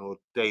Ferguson or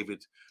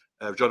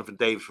Jonathan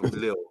David from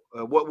Lille?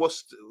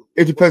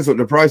 It depends what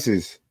the price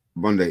is.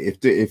 Monday,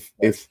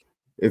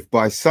 if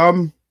by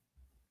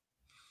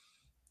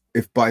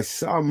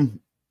some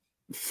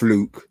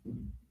fluke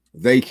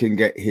they can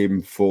get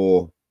him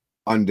for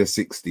under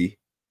 60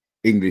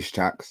 English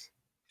tax,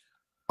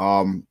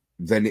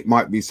 then it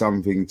might be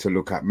something to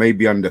look at.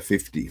 Maybe under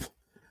 50.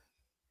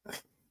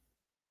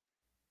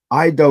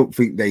 I don't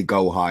think they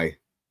go high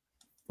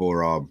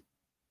for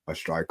a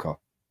striker.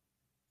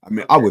 I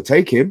mean, I would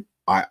take him.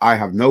 I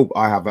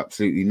have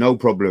absolutely no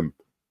problem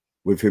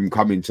with him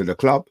coming to the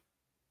club.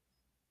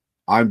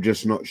 I'm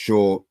just not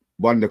sure,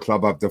 one, the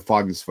club have the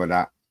funds for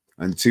that,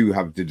 and two,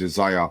 have the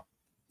desire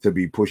to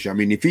be pushed. I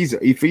mean, if he's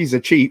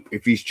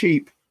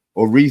cheap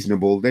or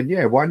reasonable, then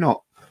yeah, why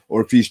not?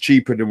 Or if he's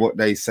cheaper than what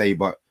they say,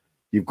 but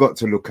you've got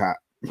to look at.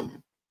 I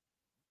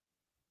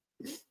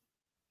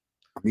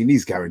mean,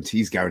 he's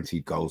guaranteed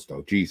goals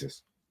though.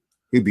 Jesus,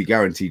 he'll be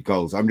guaranteed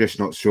goals. I'm just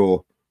not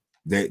sure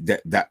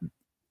that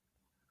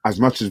as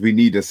much as we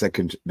need a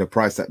second, the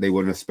price that they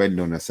want to spend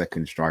on a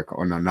second striker,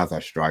 on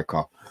another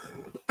striker.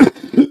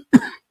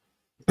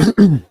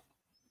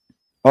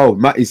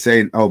 Matty's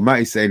saying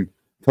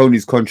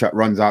Tony's contract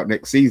runs out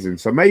next season.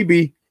 So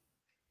maybe,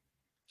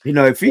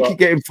 if he could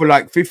get him for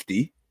like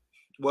 50.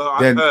 Well,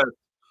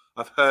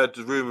 I've heard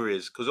the rumor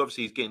is, because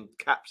obviously he's getting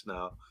capped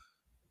now.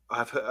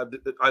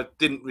 I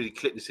didn't really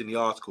click this in the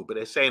article, but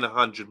they're saying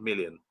 100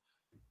 million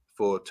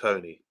for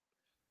Tony.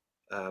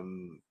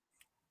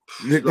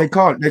 They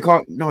can't.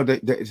 No,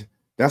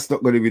 that's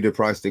not going to be the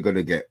price they're going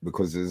to get,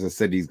 because, as I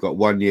said, he's got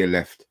 1 year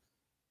left.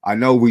 I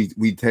know we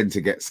tend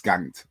to get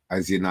skanked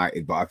as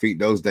United, but I think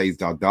those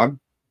days are done.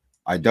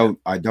 I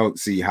don't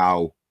see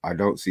how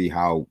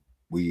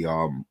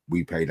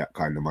we pay that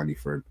kind of money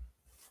for him.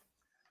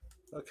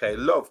 Okay, a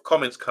lot of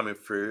comments coming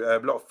through, a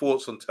lot of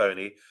thoughts on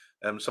Tony,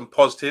 some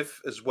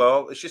positive as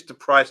well. It's just the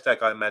price tag,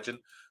 I imagine.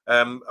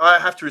 I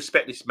have to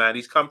respect this man.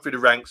 He's come through the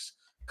ranks,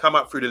 come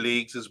up through the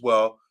leagues as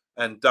well,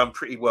 and done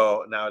pretty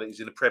well now that he's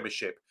in the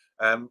Premiership.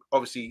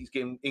 Obviously, he's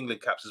getting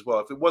England caps as well.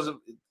 If it wasn't,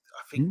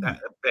 I think that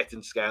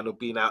betting scandal,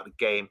 being out of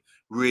the game,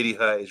 really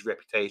hurt his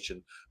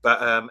reputation.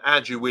 But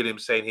Andrew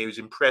Williams saying he was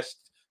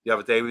impressed the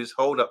other day with his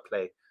hold-up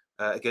play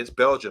against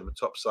Belgium, the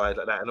top side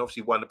like that, and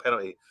obviously won the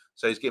penalty.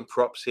 So he's getting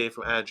props here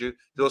from Andrew.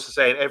 He's also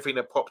saying everything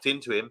that popped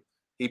into him,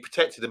 he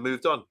protected and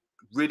moved on.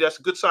 Really, that's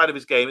a good side of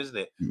his game, isn't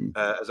it?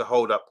 As a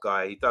hold-up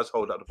guy, he does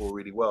hold up the ball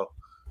really well.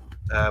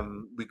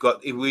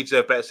 We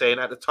deserve better saying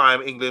at the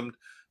time, England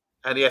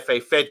and the FA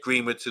fed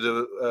Greenwood to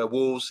the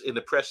Wolves in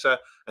the presser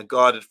and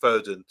guarded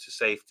Foden to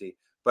safety.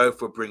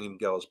 Both were bringing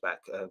girls back.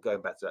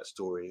 Going back to that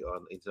story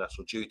on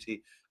international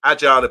duty.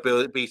 Agile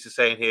Beast is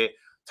saying here,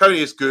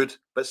 Tony is good,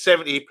 but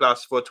 70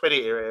 plus for a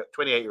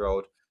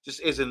 28-year-old just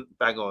isn't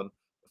bang on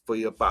for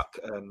your buck.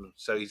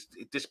 So he's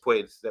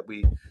disappointed that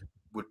we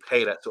would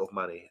pay that sort of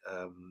money.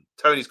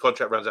 Tony's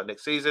contract runs out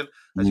next season.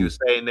 As you were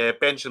saying there,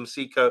 Benjamin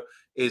Seco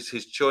is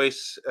his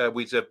choice.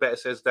 We better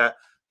says that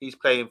he's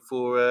playing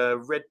for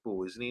Red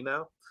Bull, isn't he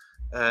now?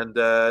 And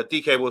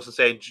DK Wilson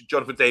saying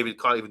Jonathan David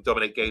can't even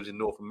dominate games in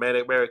North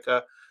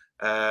America.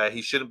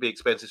 He shouldn't be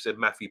expensive, said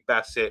Matthew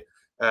Bassett.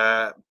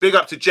 Big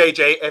up to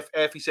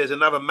JJFF. He says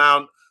another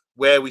Mount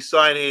where we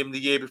sign him the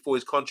year before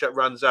his contract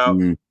runs out.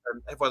 And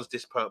everyone's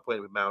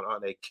disappointed with Mount,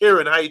 aren't they?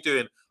 Kieran, how you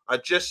doing? I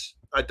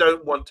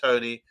don't want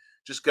Tony.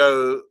 Just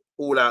go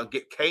all out and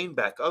get Kane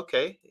back.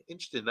 Okay,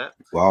 interesting that.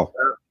 Wow.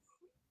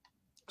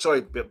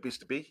 Sorry,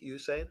 Mr. B, you were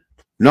saying?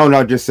 No,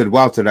 I just said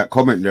wow to that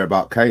comment there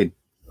about Kane.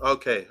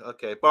 Okay.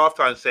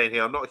 Barthine's saying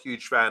here, I'm not a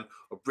huge fan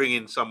of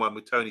bringing someone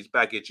with Tony's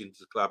baggage into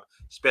the club,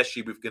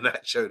 especially with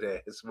Garnacho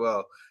there as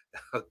well.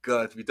 Oh,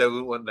 God, we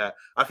don't want that.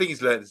 I think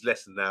he's learned his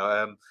lesson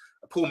now.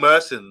 Paul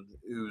Merson,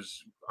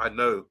 who's I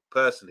know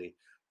personally,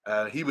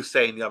 he was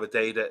saying the other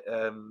day that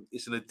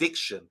it's an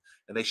addiction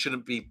and they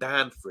shouldn't be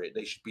banned for it.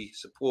 They should be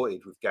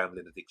supported with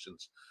gambling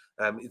addictions.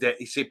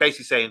 He's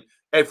basically saying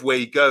everywhere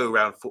you go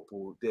around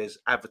football, there's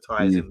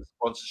advertising,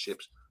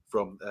 sponsorships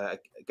from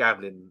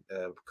gambling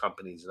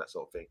companies and that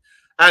sort of thing.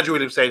 Andrew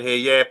Williams saying here,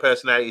 yeah,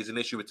 personality is an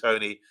issue with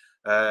Tony.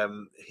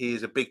 He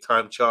is a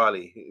big-time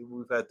Charlie.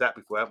 We've heard that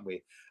before, haven't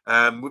we?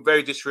 With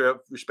very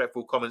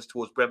disrespectful comments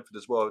towards Brentford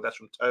as well. That's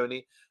from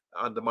Tony,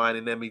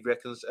 undermining them, he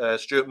reckons.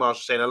 Stuart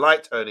Marshall saying, I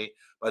like Tony,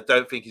 but I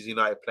don't think he's a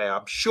United player.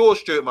 I'm sure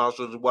Stuart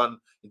Marshall was the one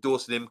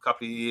endorsing him a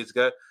couple of years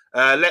ago.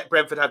 Let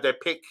Brentford have their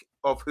pick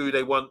of who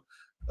they want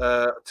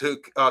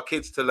to our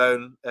kids to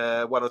loan,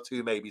 one or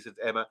two maybe, said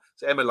Emma.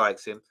 So Emma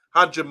likes him.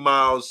 100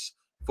 miles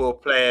for a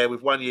player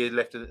with 1 year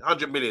left,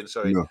 100 million,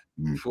 sorry, No.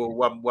 for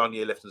one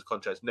year left in his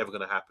contract. It's never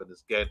going to happen.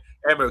 Again,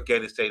 Emma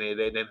again is saying it,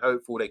 and then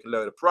hopeful they can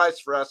lower the price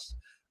for us.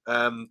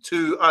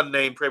 Two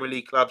unnamed Premier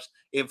League clubs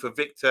in for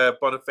Victor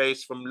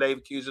Boniface from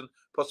Leverkusen,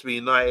 possibly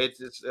United.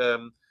 It's,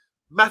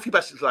 Matthew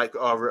Bassett's like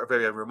our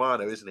very own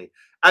Romano, isn't he?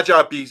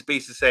 Agile Beast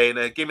is saying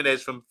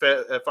Gimenez from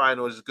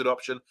Feyenoord is a good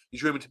option.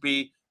 He's rumored to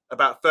be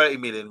about 30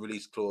 million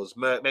release clause.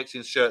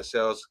 Mexican shirt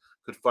sales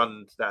could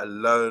fund that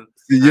alone.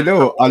 See, you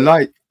know,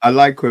 I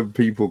like when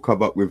people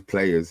come up with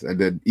players and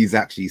then he's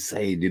actually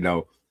saying,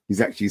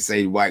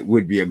 why it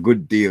would be a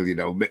good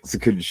deal,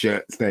 Mexican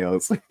shirt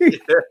sales.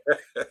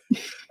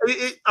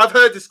 I've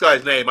heard this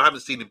guy's name. I haven't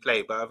seen him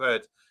play, but I've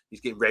heard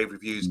he's getting rave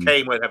reviews.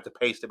 Kane won't have the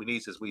pace that we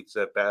need, as we'd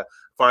said better.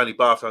 Finally,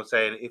 Bath, I'm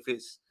saying if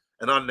it's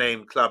an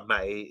unnamed club,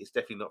 Matty, it's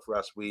definitely not for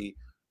us. We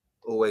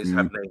always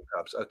have named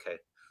clubs. Okay.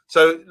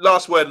 So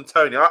last word on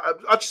Tony. I'll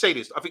just say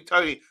this. I think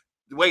Tony,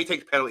 the way he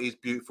takes penalty is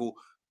beautiful.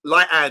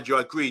 Like Andrew,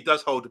 I agree, he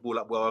does hold the ball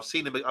up well. I've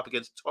seen him up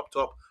against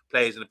top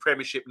players in the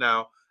Premiership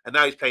now, and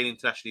now he's playing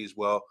internationally as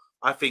well.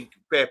 I think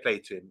fair play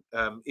to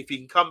him. If he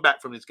can come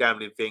back from this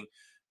gambling thing,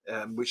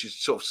 which has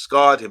sort of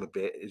scarred him a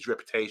bit, his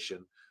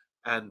reputation,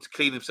 and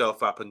clean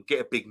himself up and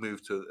get a big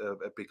move to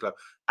a big club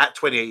at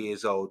 28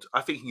 years old,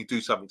 I think he can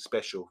do something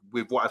special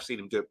with what I've seen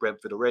him do at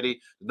Brentford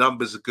already. The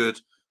numbers are good.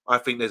 I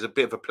think there's a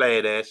bit of a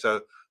player there,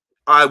 so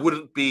I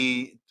wouldn't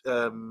be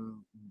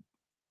too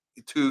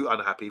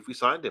unhappy if we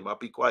signed him. I'd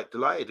be quite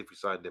delighted if we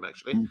signed him,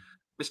 actually.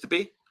 Mr.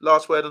 B,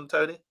 last word on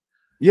Tony?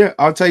 Yeah,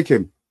 I'll take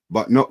him,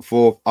 but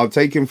I'll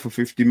take him for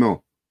 50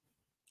 mil.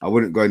 I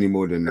wouldn't go any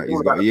more than that.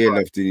 He's got a year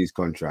left in his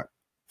contract.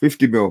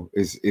 50 mil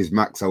is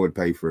max I would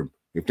pay for him.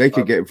 If they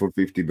could get him for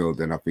 50 mil,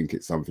 then I think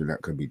it's something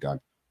that could be done.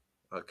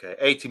 Okay,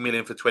 80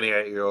 million for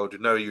 28-year-old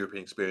with no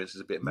European experience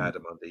is a bit mad,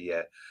 Amanda.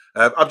 Yeah,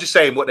 I'm just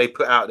saying what they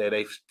put out there.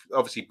 They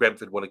obviously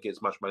Brentford want to get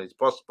as much money as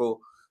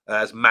possible.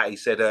 As Matty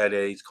said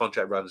earlier, his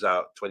contract runs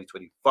out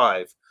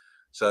 2025.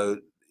 So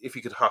if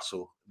you could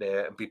hustle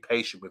there and be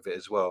patient with it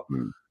as well.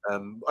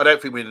 I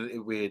don't think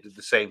we're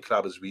the same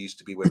club as we used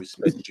to be where we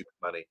spend stupid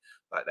money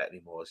like that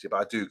anymore. So,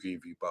 but I do agree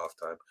with you, bath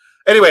time.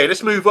 Anyway,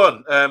 let's move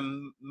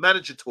on.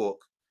 Manager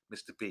talk,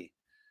 Mr. B.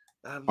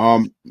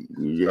 I'll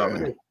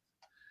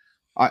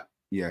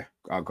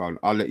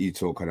let you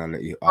talk and I'll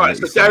let you. All right,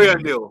 so Gary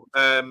O'Neill.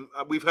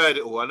 We've heard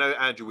it all. I know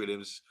Andrew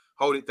Williams.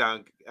 Hold it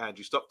down,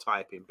 Andrew. Stop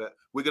typing. But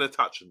we're going to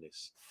touch on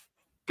this.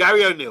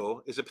 Gary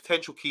O'Neill is a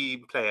potential key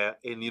player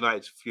in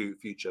United's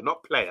future.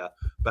 Not player,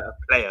 but a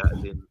player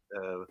as in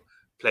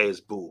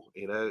player's ball.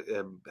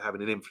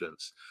 Having an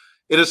influence.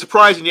 In a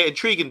surprising yet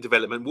intriguing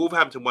development,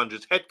 Wolverhampton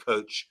Wanderers head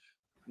coach.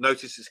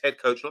 Notice his head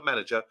coach, not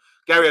manager.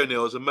 Gary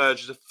O'Neill has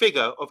emerged as a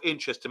figure of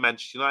interest to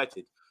Manchester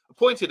United.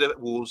 Appointed at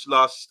Wolves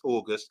last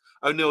August,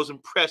 O'Neill's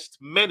impressed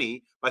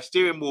many by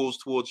steering Wolves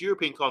towards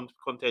European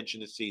contention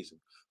this season,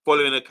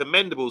 following a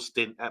commendable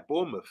stint at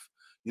Bournemouth.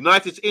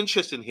 United's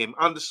interest in him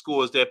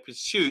underscores their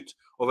pursuit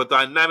of a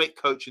dynamic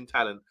coaching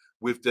talent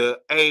with the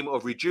aim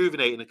of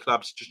rejuvenating the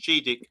club's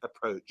strategic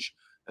approach.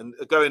 And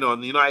going on,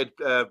 the United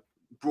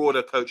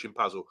broader coaching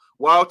puzzle.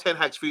 While Ten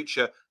Hag's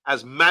future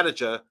as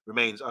manager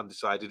remains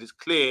undecided, it's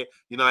clear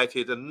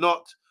United are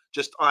not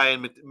just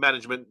eyeing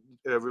management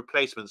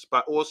replacements,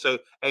 but also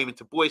aiming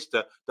to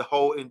bolster the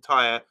whole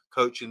entire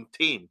coaching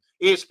team.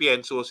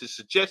 ESPN sources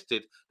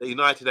suggested that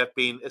United have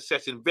been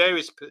assessing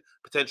various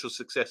potential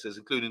successors,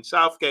 including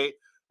Southgate,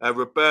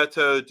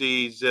 Roberto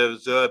De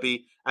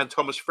Zerbi, and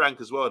Thomas Frank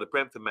as well, the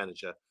Brentford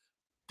manager.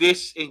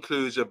 This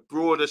includes a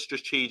broader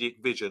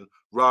strategic vision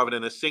rather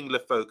than a singular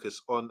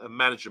focus on a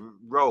management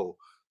role.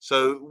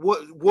 So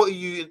what are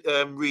you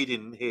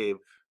reading here,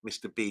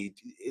 Mr. B?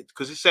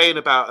 Because it's saying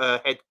about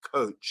a head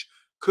coach.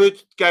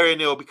 Could Gary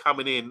O'Neill be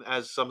coming in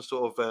as some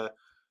sort of a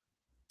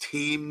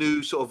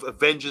new sort of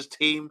Avengers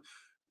team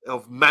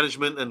of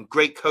management and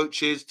great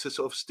coaches to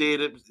sort of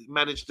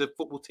manage the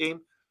football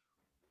team?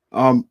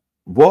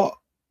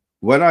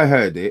 When I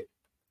heard it,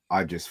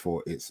 I just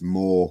thought it's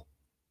more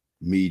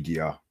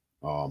media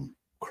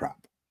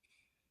crap.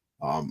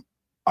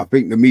 I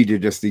think the media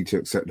just need to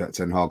accept that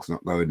Ten Hag's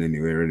not going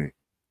anywhere, innit?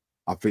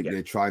 I think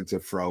they're trying to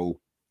throw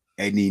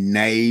any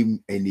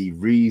name, any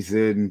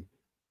reason,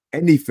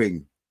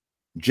 anything,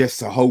 just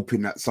to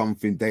hoping that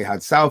something. They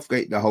had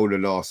Southgate the whole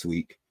of last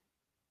week.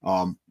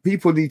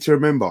 People need to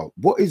remember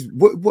what is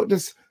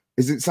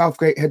it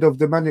Southgate head of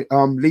the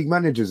League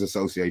Managers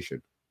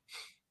Association?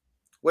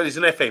 Well, he's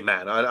an FA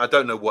man. I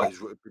don't know what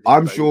he's.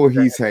 I'm sure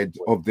he's head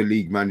of the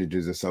League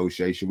Managers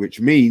Association, which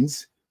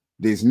means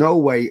there's no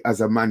way as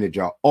a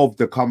manager of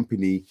the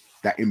company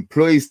that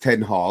employs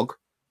Ten Hag,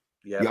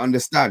 you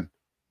understand,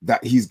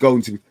 that he's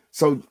going to.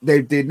 So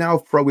they're now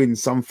throwing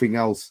something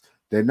else.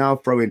 They're now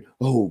throwing,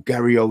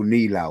 Gary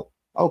O'Neill out.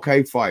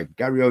 Okay, fine.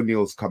 Gary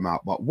O'Neill's come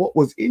out. But what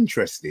was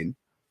interesting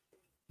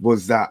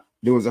was that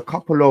there was a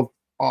couple of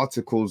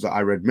articles that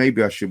I read.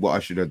 Maybe what I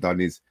should have done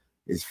is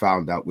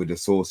found out where the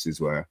sources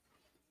were,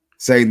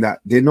 saying that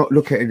they're not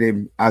looking at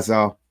him as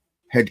a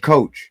head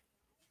coach.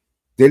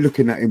 They're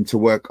looking at him to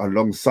work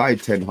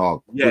alongside Ten Hag.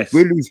 Yes.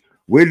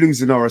 We're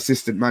losing our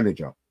assistant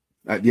manager.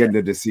 at the end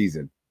of the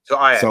season. To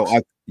Ajax. So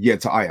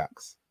to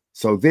Ajax.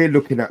 So they're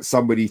looking at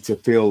somebody to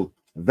fill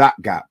that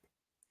gap.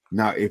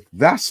 Now, if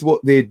that's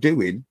what they're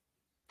doing,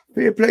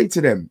 fair play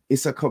to them.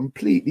 It's a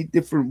completely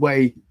different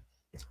way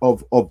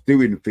of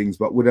doing things.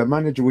 But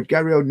would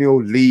Gary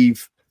O'Neill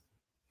leave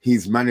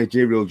his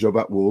managerial job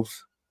at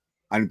Wolves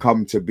and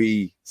come to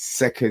be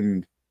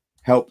second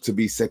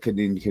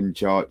in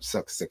charge,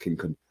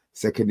 second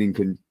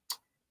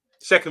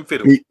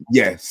fiddle?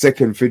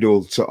 Second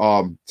fiddle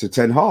to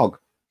Ten Hag.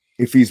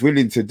 If he's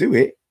willing to do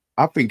it,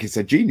 I think it's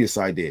a genius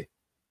idea.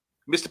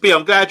 Mr. B,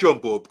 I'm glad you're on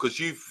board because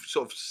you've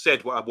sort of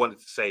said what I wanted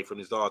to say from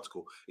this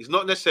article. It's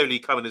not necessarily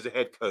coming as a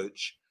head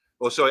coach,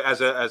 or sorry, as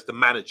the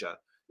manager.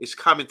 It's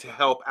coming to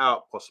help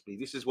out, possibly.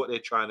 This is what they're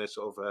trying to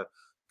sort of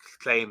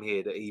claim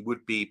here, that he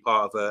would be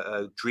part of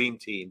a dream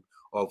team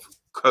of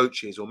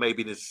coaches, or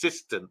maybe an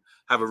assistant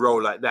have a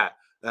role like that.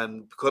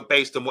 And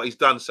based on what he's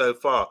done so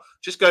far,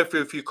 just go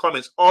through a few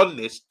comments on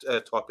this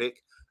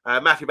topic.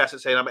 Matthew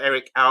Bassett saying, I'm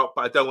Eric out,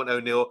 but I don't want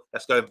O'Neill.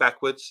 That's going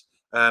backwards.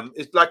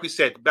 It's like we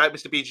said,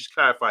 Mr. B just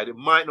clarified, it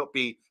might not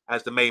be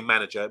as the main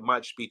manager. It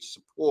might just be to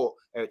support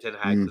Erik ten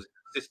Hag, because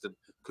assistant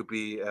could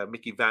be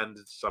Mickey Van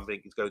something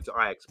is going to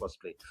Ajax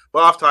possibly.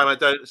 But half time, I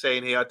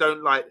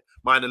don't like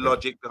minor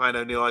logic behind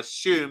O'Neill. I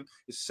assume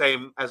it's the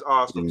same as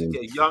Arsenal to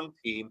get a young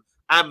team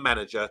and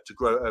manager to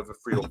grow over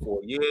 3 or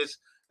 4 years.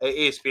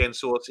 ESPN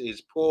source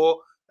is poor.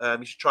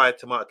 You should try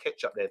tomato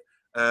ketchup then.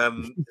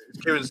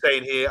 Kieran's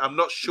saying here, I'm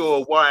not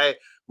sure why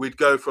we'd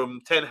go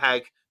from Ten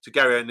Hag to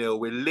Gary O'Neill.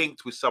 We're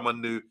linked with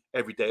someone new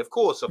every day. Of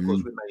course, we're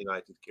Man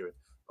United, Kieran.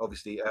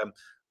 Obviously,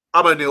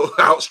 I'm O'Neill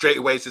out straight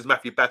away, says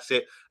Matthew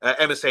Bassett.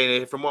 Emma saying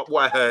here, from what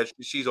I heard,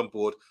 she's on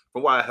board.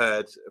 From what I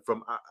heard,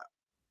 from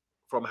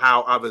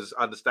how others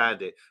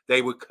understand it,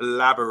 they would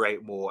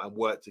collaborate more and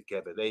work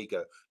together. There you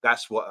go.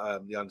 That's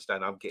what the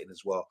understanding I'm getting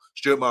as well.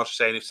 Stuart Marshall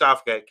saying, if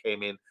Southgate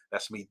came in,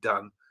 that's me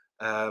done.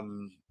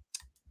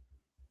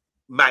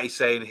 Matty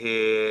saying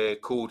here,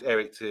 called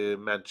Eric to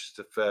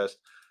Manchester first.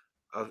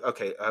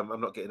 Okay, I'm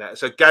not getting that.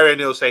 So Gary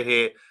O'Neill saying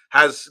here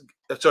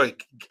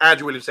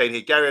Andrew Williams saying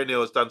here, Gary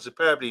O'Neill has done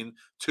superbly in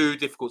 2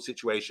 difficult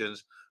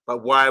situations,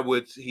 but why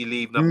would he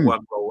leave number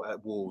 1 role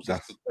at Wolves?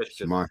 That's a good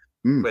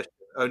question.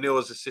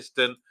 O'Neill's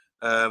assistant,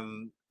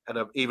 and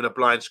even a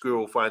blind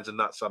squirrel finds a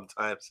nut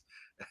sometimes.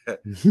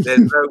 There's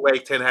no way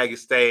Ten Hag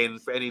is staying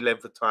for any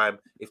length of time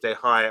if they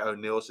hire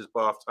O'Neill, says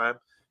Bath Time.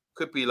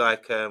 Could be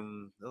like,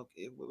 what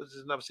was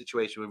another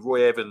situation with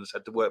Roy Evans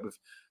had to work with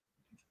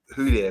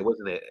Julia,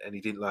 wasn't it? And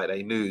he didn't like that.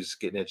 He knew he was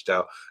getting edged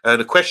out. And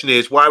the question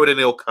is, why would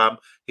O'Neill come?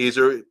 He's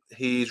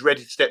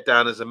ready to step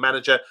down as a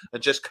manager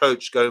and just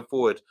coach going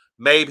forward.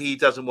 Maybe he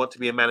doesn't want to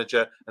be a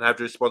manager and have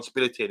the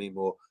responsibility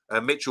anymore.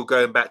 Mitchell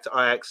going back to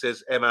Ajax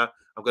says, Emma,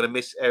 I'm going to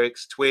miss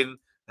Eric's twin,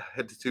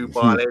 the 2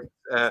 Barley.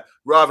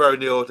 Rather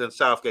O'Neill than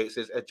Southgate,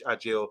 says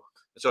Agile,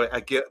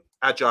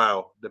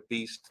 the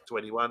Beast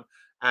 21.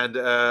 And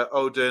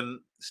Odin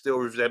still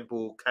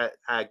resemble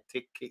Hag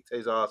kicked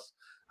his ass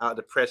at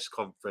the press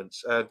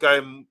conference.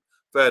 Going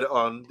further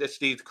on, let's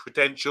see the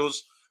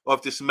credentials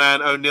of this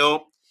man,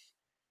 O'Neill.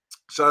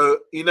 So,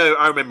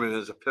 I remember him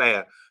as a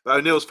player. But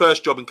O'Neill's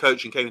first job in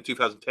coaching came in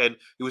 2010.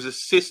 He was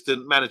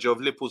assistant manager of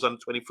Liverpool's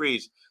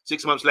under-23s.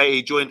 6 months later,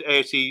 he joined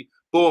AFC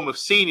Bournemouth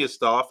senior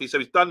staff. So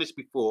he's done this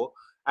before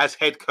as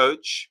head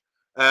coach,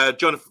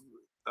 Jonathan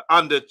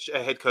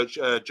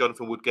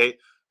Woodgate,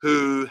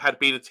 who had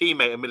been a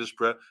teammate at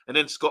Middlesbrough, and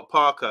then Scott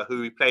Parker,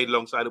 who he played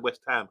alongside at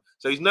West Ham.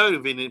 So he's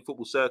known in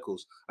football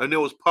circles.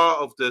 O'Neill was part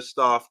of the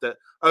staff that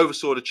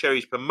oversaw the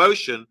Cherries'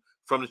 promotion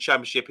from the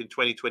Championship in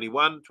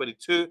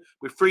 2021-22,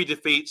 with 3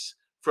 defeats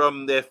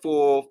from their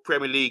 4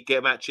 Premier League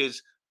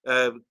matches,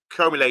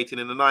 culminating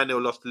in a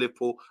 9-0 loss to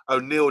Liverpool.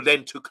 O'Neill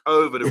then took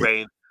over the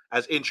reign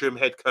as interim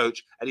head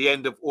coach at the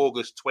end of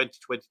August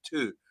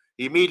 2022.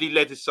 He immediately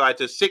led his side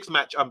to a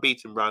 6-match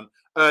unbeaten run,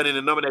 earning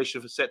a nomination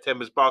for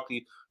September's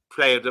Barclay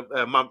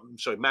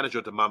Manager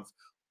of the Month.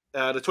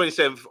 The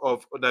 27th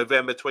of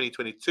November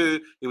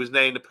 2022, he was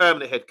named the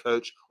permanent head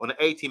coach on an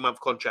 18-month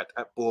contract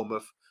at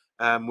Bournemouth,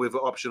 with an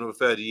option of a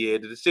 3rd year.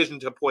 The decision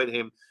to appoint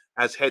him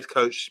as head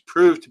coach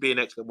proved to be an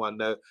excellent one,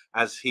 though,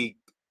 as he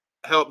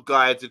helped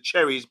guide the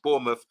Cherries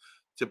Bournemouth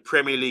to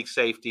Premier League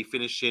safety,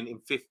 finishing in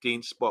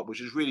 15th spot,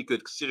 which is really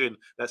good considering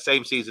that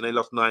same season they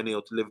lost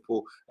 9-0 to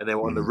Liverpool and they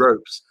were on the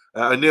ropes.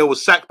 O'Neill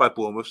was sacked by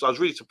Bournemouth, so I was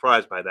really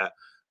surprised by that.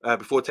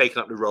 Before taking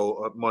up the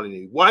role of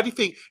Mainoo. Why do you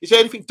think, is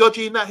there anything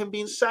dodgy in that, him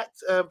being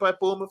sacked by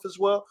Bournemouth as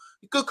well?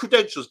 Good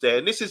credentials there,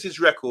 and this is his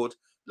record.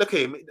 Look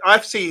at him.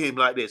 I've seen him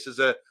like this as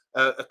a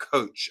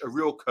coach, a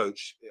real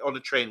coach on the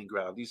training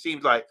ground. He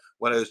seems like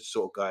one of those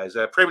sort of guys.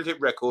 Premier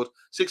League record,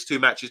 62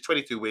 matches,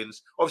 22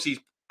 wins.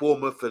 Obviously,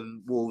 Bournemouth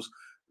and Wolves,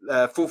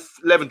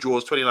 11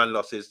 draws, 29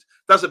 losses.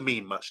 Doesn't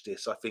mean much,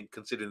 this, I think,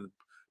 considering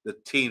the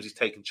teams he's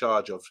taken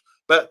charge of.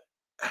 But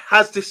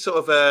has this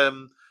sort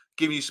of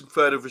give you some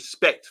further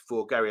respect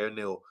for Gary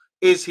O'Neill?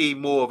 Is he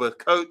more of a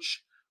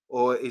coach,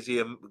 or is he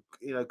a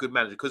good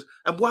manager?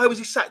 And why was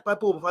he sacked by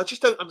Bournemouth? I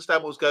just don't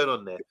understand what was going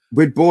on there.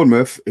 With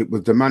Bournemouth, it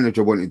was the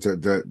manager wanted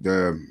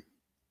to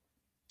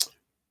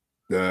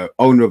the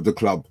owner of the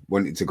club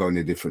wanted to go in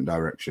a different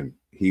direction.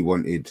 He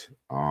wanted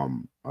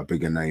a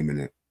bigger name in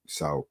it.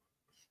 So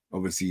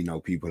obviously, you know,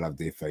 people have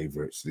their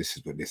favorites. This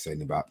is what they're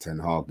saying about Ten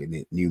Hag in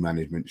it. New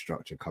management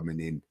structure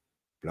coming in,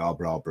 blah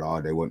blah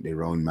blah. They want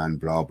their own man,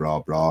 blah blah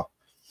blah.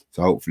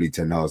 So hopefully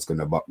Ten Hag's going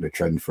to buck the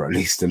trend for at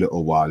least a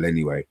little while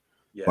anyway.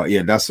 Yeah. But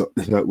yeah,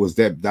 that was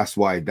there. That's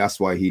why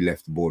he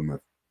left Bournemouth.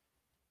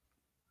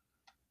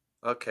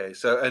 Okay,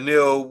 so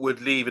Anil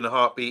would leave in a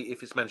heartbeat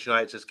if it's Manchester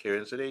United, says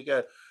Kieran. So there you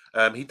go.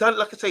 He done,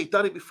 like I say, he's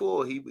done it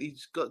before.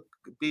 He's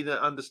been an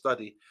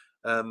understudy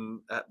at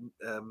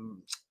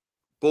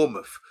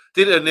Bournemouth.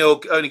 Did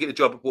Anil only get the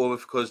job at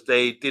Bournemouth because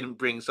they didn't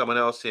bring someone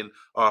else in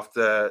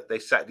after they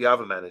sacked the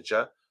other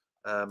manager?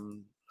 Yeah.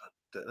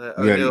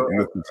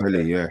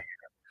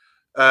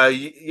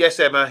 Yes,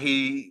 Emma,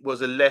 he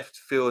was a left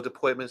field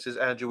appointment, says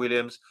Andrew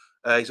Williams.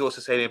 He's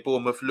also saying in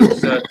Bournemouth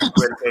looked certain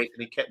for relegation,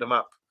 he kept them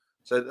up.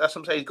 So that's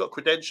what I'm saying. He's got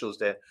credentials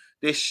there.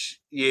 This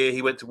year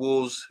he went to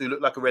Wolves, who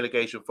looked like a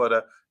relegation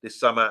fodder this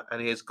summer,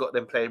 and he has got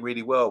them playing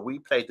really well. We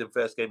played them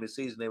first game of the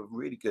season. They were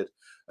really good.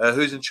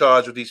 Who's in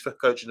charge of these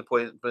coaching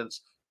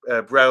appointments?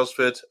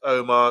 Brailsford,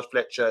 Omar,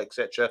 Fletcher,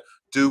 etc.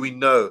 Do we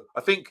know?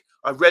 I think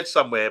I read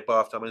somewhere,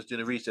 Bath time, I was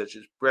doing the research,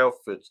 it's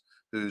Brailsford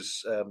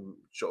who's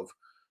sort of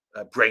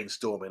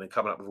brainstorming and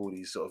coming up with all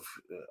these sort of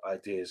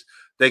ideas.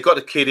 They got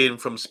a kid in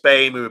from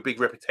Spain with a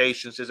big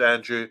reputation, says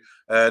Andrew.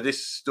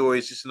 This story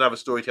is just another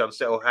story to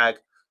unsettle Hag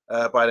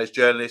by those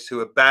journalists who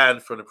are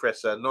banned from the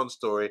press,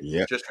 non-story,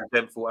 just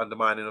resentful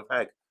undermining of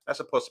Hag. That's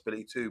a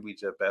possibility too, we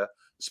do better.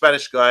 The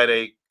Spanish guy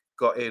they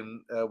got in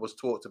was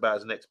talked about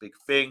as the next big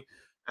thing,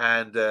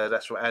 and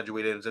that's from Andrew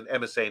Williams. And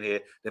Emma saying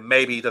here that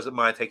maybe he doesn't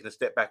mind taking a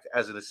step back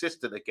as an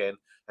assistant again,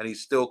 and he's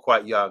still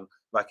quite young,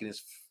 like in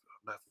his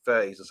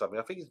 30s or something.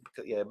 I think he's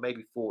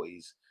maybe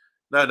 40s.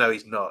 No,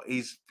 he's not.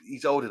 He's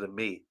older than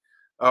me.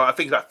 Oh, I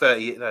think he's about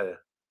 30. No,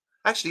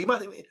 actually, you might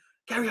think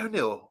Gary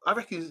O'Neill. I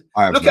reckon.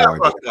 Look out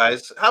for us,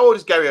 guys. How old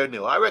is Gary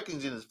O'Neill? I reckon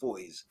he's in his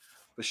 40s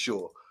for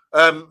sure.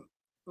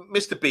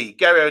 Mr. B,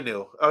 Gary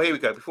O'Neill. Oh, here we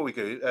go. Before we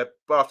go,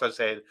 Bartha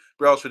saying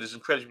Brailsford is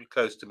incredibly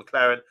close to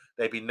McLaren.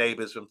 They've been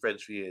neighbours and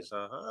friends for years.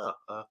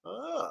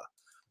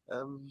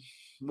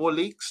 More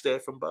leaks there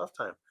from bath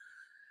time.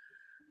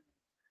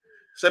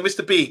 So,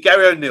 Mr. B,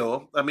 Gary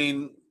O'Neill, I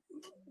mean,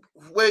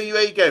 where are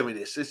you going with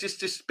this? Is this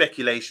just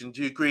speculation?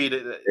 Do you agree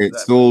that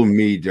it's all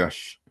media?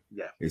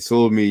 Yeah, it's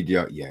all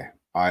media. Yeah,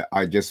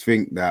 I just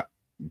think that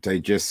they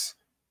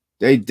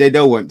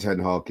don't want Ten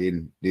Hag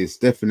in. There's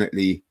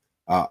definitely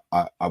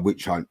a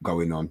witch hunt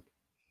going on.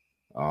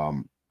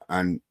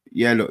 And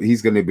yeah, look,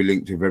 he's going to be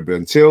linked with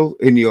everyone until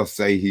Ineos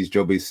say his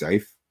job is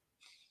safe.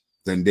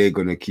 Then they're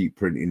going to keep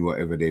printing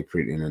whatever they're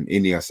printing, and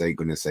Ineos ain't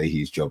going to say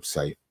his job's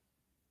safe.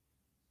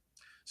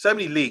 So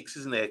many leaks,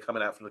 isn't there,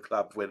 coming out from the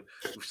club? When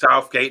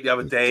Southgate the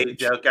other day,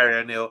 Gary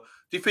O'Neill.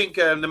 Do you think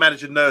the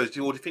manager knows? Or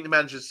do you think the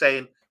manager's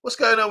saying, "What's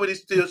going on with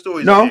these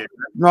stories?" No.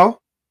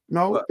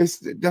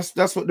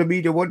 That's what the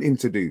media want him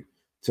to do,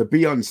 to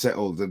be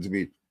unsettled and to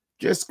be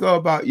just go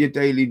about your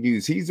daily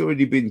news. He's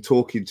already been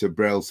talking to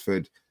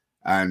Brailsford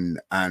and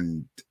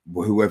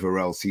whoever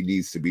else he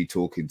needs to be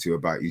talking to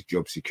about his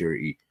job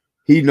security.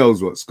 He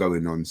knows what's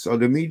going on, so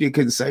the media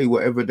can say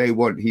whatever they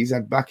want. He's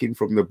had backing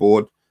from the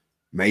board,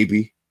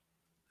 maybe.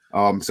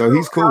 So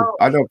he's cool.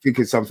 I don't think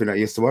it's something that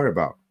he has to worry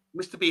about.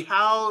 Mr. B,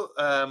 how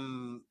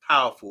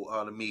powerful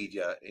are the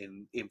media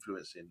in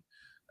influencing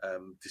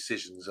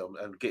decisions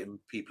and getting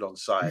people on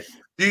side?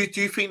 Do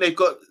you think they've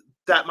got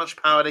that much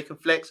power they can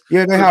flex?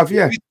 Yeah, they have.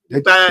 Yeah,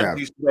 the fans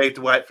used to wave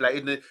the white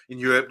flag in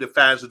Europe. The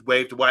fans would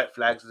wave the white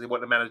flags as they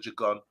want the manager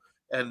gone,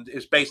 and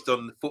it's based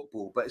on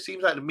football. But it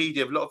seems like the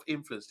media have a lot of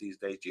influence these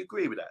days. Do you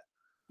agree with that?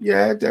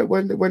 Yeah,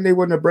 when they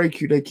want to break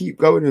you, they keep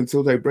going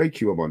until they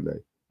break you on Monday.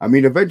 I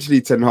mean,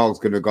 eventually Ten Hag's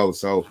going to go.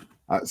 So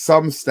at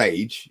some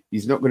stage,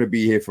 he's not going to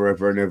be here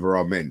forever and ever.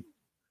 Amen.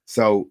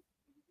 So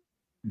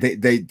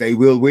they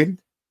will win,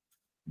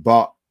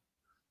 but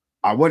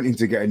I want him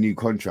to get a new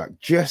contract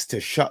just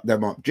to shut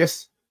them up,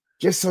 just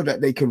so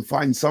that they can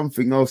find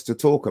something else to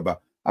talk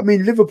about. I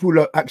mean, Liverpool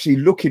are actually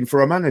looking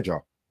for a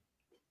manager.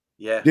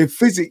 Yeah, they're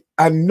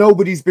and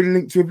nobody's been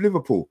linked with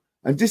Liverpool.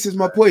 And this is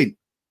my point.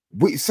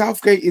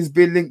 Southgate is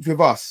being linked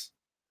with us,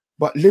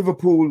 but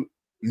Liverpool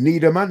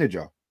need a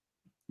manager.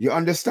 You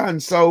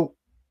understand? So,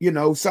 you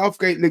know,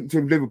 Southgate linked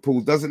with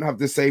Liverpool doesn't have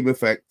the same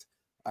effect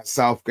as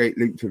Southgate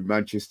linked with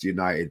Manchester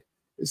United.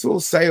 It's all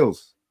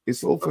sales.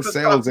 It's all for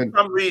sales. For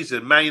some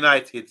reason, Man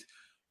United,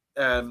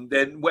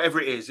 then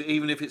whatever it is,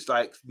 even if it's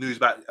like news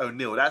about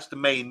O'Neill, that's the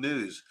main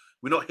news.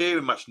 We're not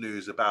hearing much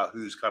news about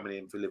who's coming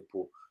in for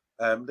Liverpool.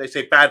 They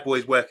say bad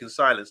boys work in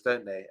silence,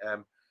 don't they?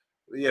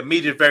 Yeah,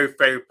 media very,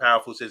 very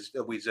powerful, says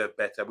we deserve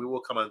better. We will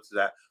come on to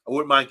that. I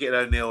wouldn't mind getting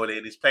O'Neill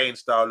in. His playing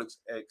style looks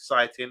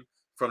exciting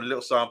from the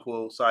little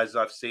sample sizes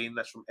I've seen.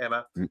 That's from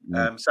Emma.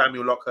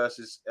 Samuel Lockhurst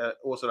is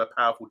also a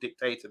powerful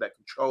dictator that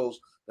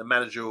controls the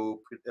managerial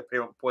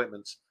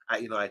appointments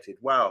at United.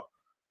 Wow,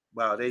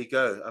 there you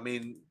go. I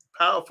mean,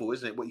 powerful,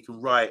 isn't it? What you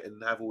can write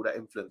and have all that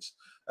influence.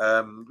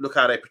 Look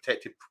how they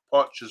protected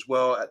Poch as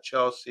well at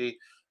Chelsea.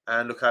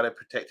 and look how they're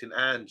protecting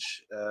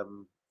Ange.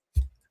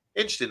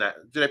 Interesting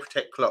that. Do they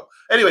protect Klopp?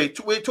 Anyway,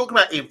 we're talking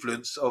about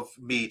influence of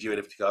media and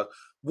everything else.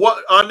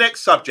 What our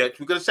next subject,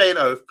 we're going to say an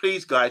oath.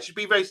 Please, guys, should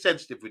be very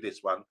sensitive with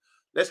this one.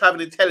 Let's have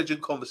an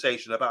intelligent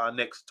conversation about our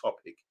next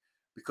topic,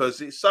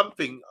 because it's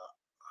something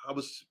I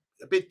was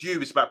a bit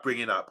dubious about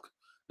bringing up.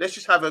 Let's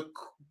just have a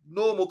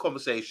normal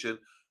conversation,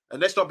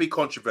 and let's not be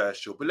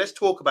controversial, but let's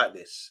talk about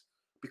this,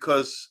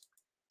 because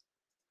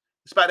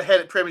it's about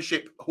the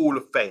Premiership Hall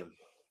of Fame.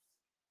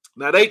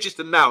 Now, they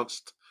just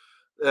announced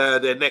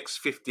their next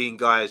 15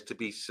 guys to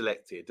be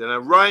selected.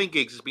 And Ryan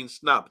Giggs has been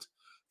snubbed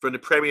from the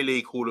Premier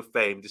League Hall of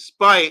Fame,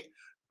 despite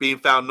being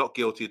found not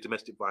guilty of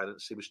domestic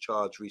violence. He was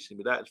charged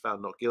recently with that and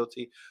found not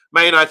guilty.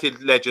 Man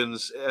United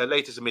legend's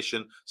latest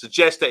admission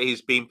suggests that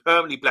he's been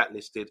permanently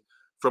blacklisted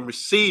from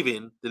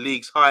receiving the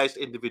league's highest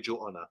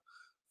individual honour.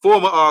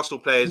 Former Arsenal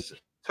players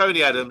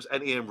Tony Adams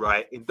and Ian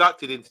Wright,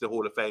 inducted into the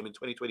Hall of Fame in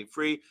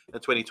 2023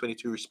 and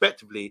 2022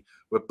 respectively,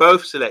 were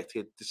both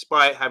selected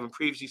despite having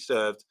previously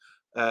served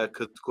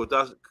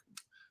custodial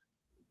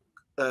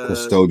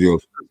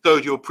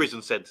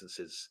prison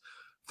sentences.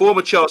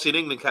 Former Chelsea and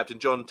England captain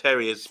John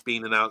Terry has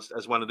been announced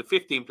as one of the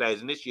 15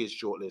 players in this year's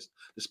shortlist,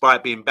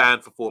 despite being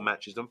banned for 4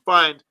 matches and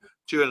fined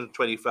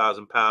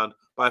 £220,000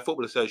 by a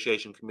Football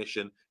Association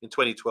commission in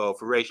 2012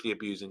 for racially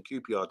abusing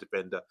QPR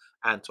defender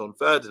Anton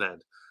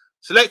Ferdinand.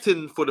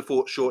 Selecting for the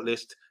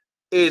shortlist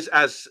is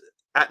as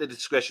at the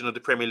discretion of the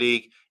Premier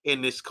League in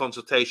this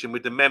consultation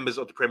with the members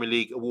of the Premier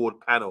League award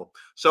panel: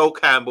 Sol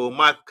Campbell,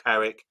 Michael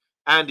Carrick,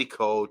 Andy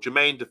Cole,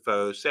 Jermaine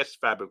Defoe, Cesc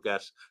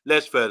Fabregas,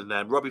 Les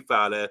Ferdinand, Robbie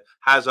Fowler,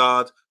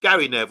 Hazard,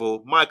 Gary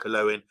Neville, Michael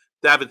Owen,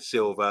 David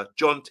Silva,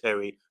 John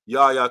Terry,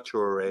 Yaya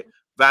Toure,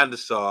 Van der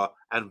Sar,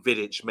 and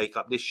Vidic make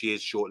up this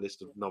year's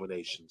shortlist of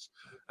nominations.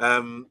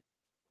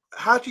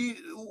 How do you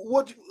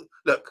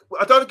look?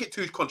 I don't want to get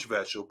too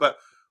controversial, but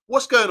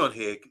what's going on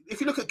here?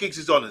 If you look at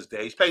Giggs' honours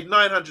there, he's played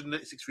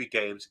 963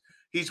 games.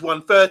 He's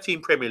won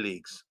 13 Premier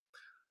Leagues.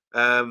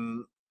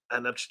 And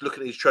I'm just looking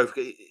at his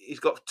trophy.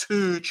 He's got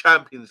 2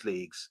 Champions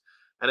Leagues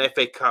and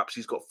FA Cups.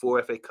 He's got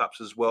 4 FA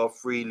Cups as well,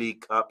 3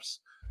 League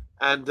Cups.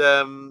 And,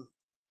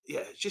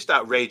 yeah, it's just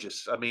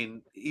outrageous. I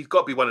mean, he's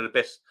got to be one of the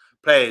best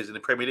players in the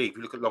Premier League if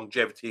you look at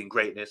longevity and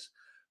greatness.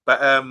 But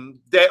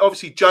they're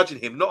obviously judging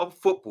him, not on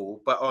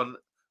football, but on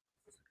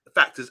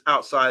factors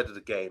outside of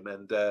the game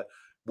and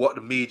what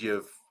the media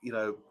have,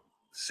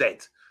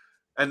 said.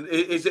 And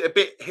is it a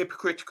bit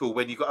hypocritical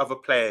when you've got other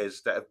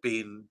players that have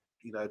been,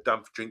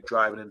 done for drink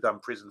driving and done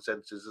prison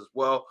sentences as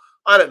well?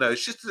 I don't know.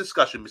 It's just a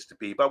discussion, Mr.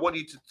 B, but I want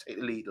you to take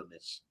the lead on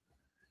this.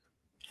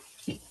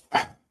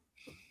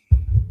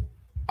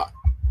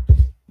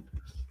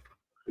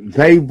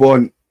 They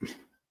want...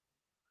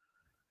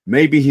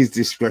 Maybe his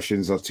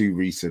discretions are too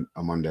recent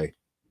on Monday.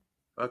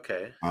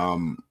 Okay.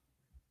 And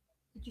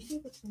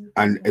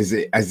is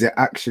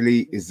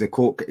the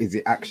court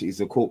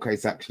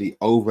case actually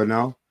over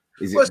now?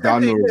 Is it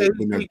done, or is it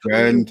been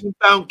adjourned? He's been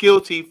found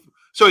guilty.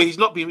 Sorry, he's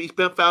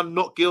been found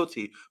not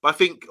guilty. But I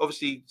think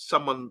obviously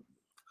someone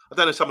in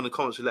the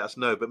comments will let us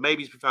know, but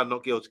maybe he's been found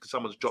not guilty because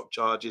someone's dropped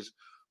charges,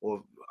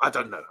 or I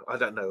don't know.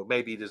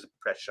 Maybe there's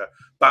pressure.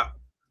 But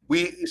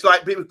it's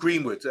like a bit with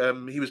Greenwood.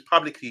 He was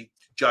publicly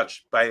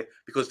judged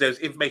because there's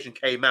information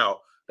came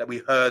out that we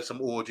heard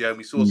some audio and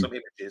we saw some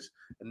images,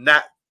 and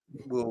that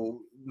will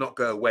not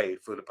go away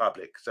for the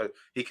public. So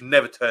he can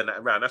never turn that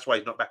around. That's why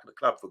he's not back at the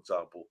club, for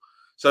example.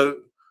 So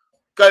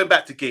going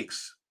back to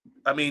Giggs,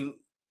 I mean,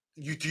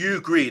 do you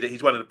agree that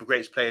he's one of the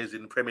greatest players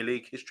in Premier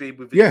League history?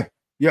 Yeah,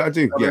 I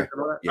do. Yeah.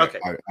 Okay.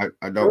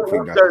 I don't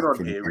think that's going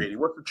on here. Really,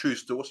 what's the true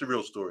story? What's the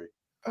real story?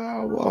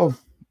 Well,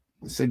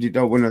 I said you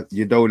don't want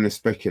to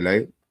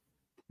speculate,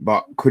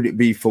 but could it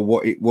be for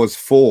what it was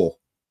for?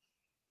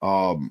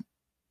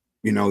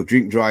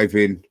 Drink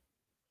driving.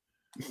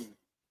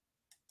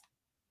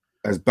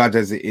 As bad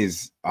as it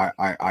is,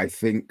 I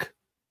think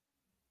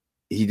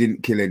he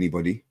didn't kill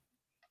anybody.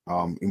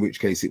 In which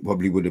case it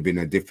probably would have been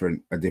a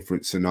different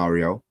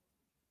scenario.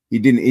 He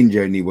didn't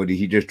injure anybody.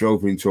 He just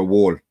drove into a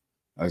wall,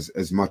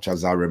 as much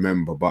as I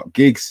remember. But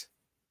Giggs,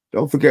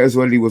 don't forget as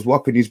well, he was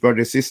whopping his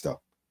brother's sister.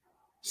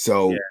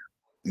 So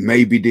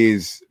maybe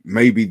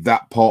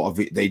that part of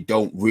it they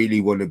don't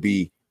really want to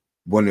be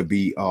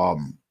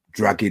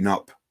dragging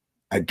up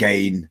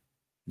again.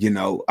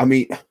 I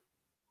mean,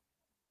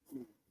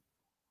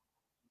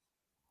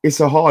 it's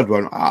a hard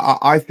one.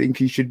 I think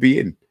he should be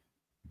in,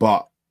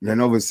 but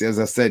then obviously, as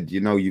I said,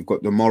 you've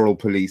got the moral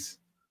police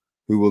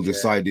who will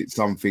decide it's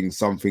something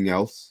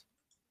else.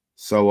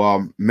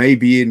 So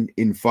maybe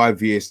in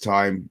 5 years'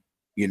 time,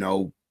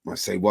 I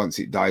say once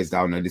it dies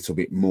down a little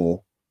bit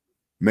more,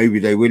 maybe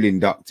they will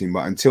induct him.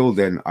 But until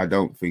then, I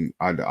don't think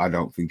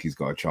he's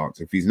got a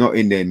chance. If he's not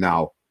in there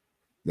now,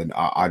 then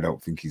I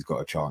don't think he's got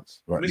a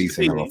chance. Or at least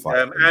another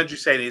fight. Andrew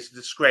saying it's a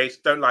disgrace.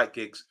 Don't like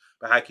Giggs,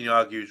 but how can you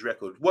argue his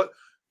record? What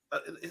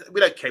we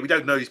don't care. We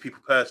don't know these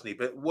people personally,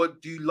 but what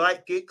do you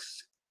like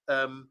Giggs?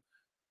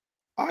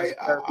 How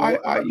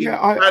do you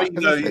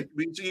know?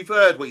 You've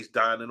heard what he's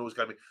done and all this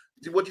kind of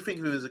thing. What do you think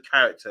of him as a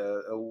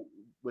character?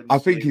 I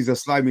think he's a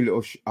slimy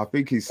little. I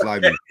think he's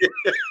slimy.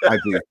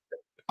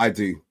 I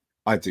do.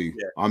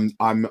 Yeah.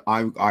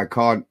 I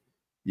can't.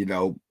 You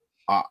know,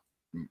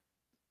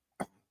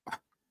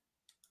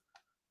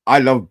 I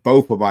love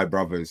both of my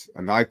brothers,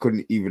 and I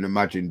couldn't even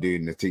imagine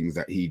doing the things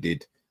that he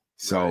did.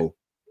 So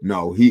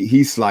no,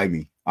 he's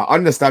slimy. I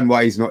understand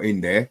why he's not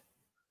in there,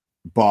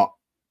 but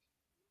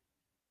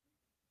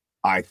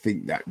I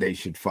think that they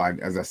should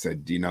find, as I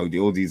said, you know,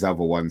 all these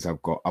other ones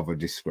have got other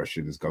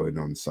discretions going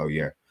on. So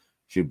yeah,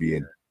 should be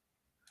in.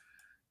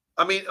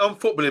 I mean, on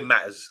footballing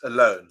matters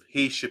alone,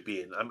 he should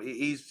be in. I mean,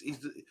 he's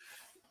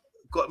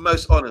got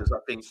most honours, I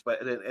think,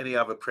 but than any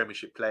other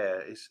Premiership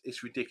player.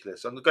 It's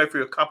ridiculous. I'm going to go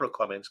through a couple of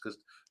comments because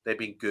they've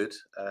been good.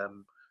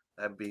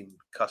 And been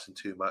cussing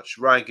too much.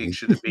 Ryan Giggs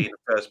should have been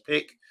the first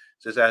pick,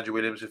 says Andrew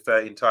Williams with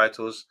 13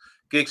 titles.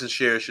 Giggs and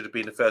Shearer should have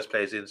been the first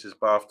players in since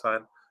bath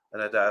time.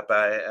 And no doubt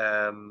about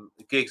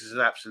it. Giggs is an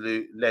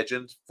absolute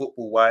legend,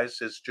 football-wise,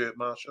 says Stuart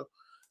Marshall.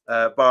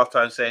 Bath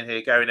time saying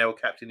here, Gary Neville,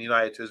 captain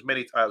United, to as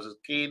many titles as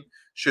Keane,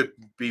 should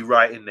be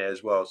right in there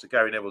as well. So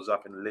Gary Neville's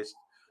up in the list.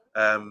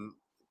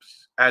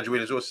 Andrew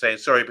Williams also saying,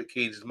 sorry, but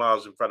Keane's is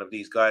miles in front of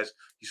these guys.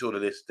 You saw the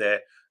list there.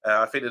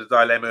 I think that the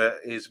dilemma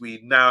is we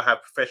now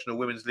have professional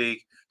women's league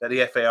that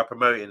the FA are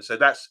promoting. So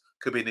that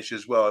could be an issue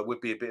as well. It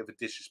would be a bit of a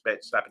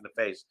disrespect, slap in the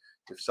face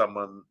if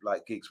someone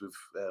like Giggs with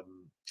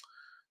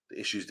the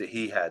issues that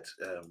he had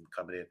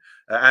coming in.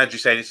 Andrew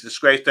saying it's a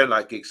disgrace. Don't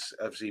like Giggs,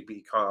 obviously, but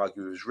you can't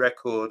argue with his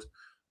record.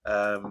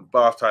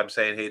 Bath time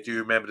saying here, do you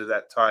remember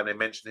that time they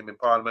mentioned him in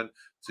Parliament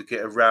to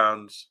get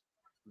around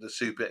the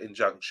super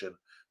injunction?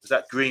 Was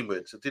that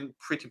Greenwood? So didn't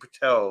Priti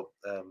Patel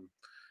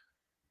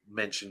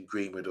mention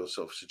Greenwood or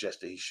sort of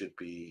suggest that he should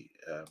be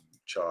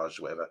charged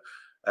or whatever?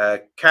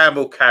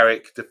 Campbell,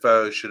 Carrick,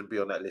 Defoe shouldn't be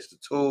on that list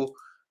at all.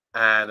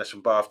 And that's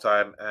from Bath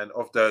time. And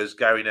of those,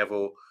 Gary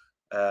Neville,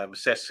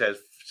 Cess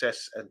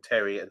and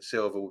Terry and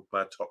Silva were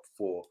my top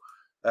four.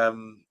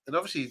 And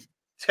obviously,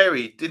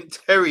 didn't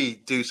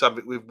Terry do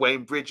something with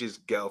Wayne Bridges'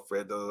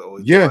 girlfriend or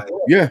his wife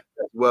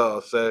as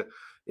well? So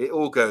it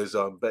all goes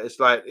on, but it's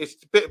like it's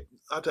a bit.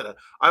 I don't know.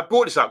 I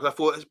brought this up because I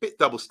thought it's a bit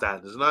double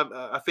standards, and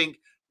I think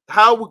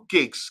how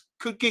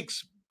could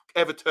Giggs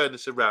ever turn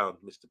this around,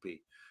 Mr.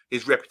 B?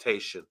 His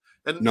reputation,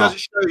 and does it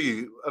show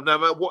you no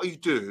matter what you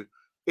do,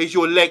 is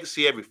your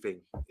legacy everything?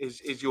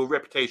 Is your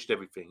reputation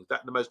everything? Is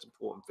that the most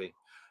important thing?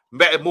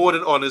 More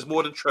than honours,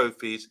 more than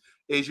trophies,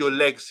 is your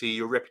legacy,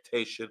 your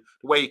reputation,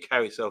 the way you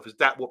carry yourself. Is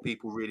that what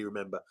people really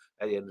remember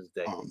at the end of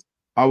the day?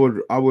 I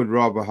would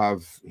rather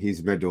have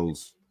his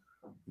medals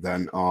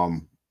than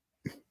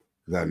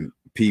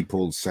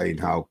people saying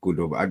how good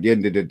of. At the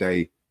end of the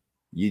day,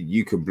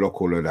 you can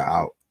block all of that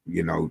out.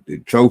 You know, the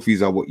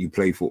trophies are what you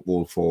play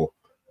football for.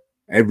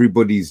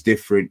 Everybody's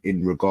different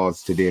in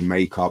regards to their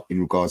makeup, in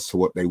regards to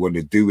what they want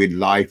to do in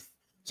life.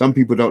 Some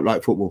people don't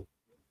like football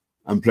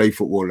and play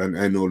football and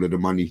earn all of the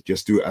money,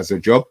 just do it as a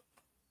job.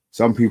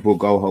 Some people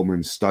go home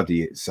and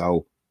study it.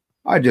 So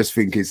I just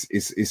think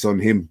it's on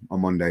him on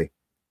Monday,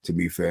 to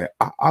be fair.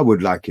 I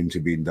would like him to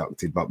be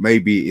inducted, but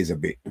maybe it is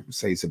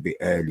it's a bit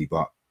early,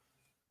 but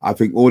I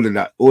think all of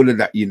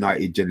that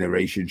United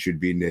generation should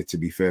be in there, to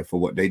be fair, for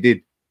what they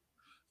did.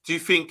 Do you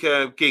think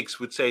Giggs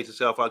would say to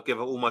himself, I'll give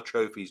up all my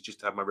trophies just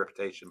to have my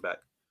reputation back?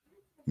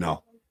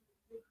 No.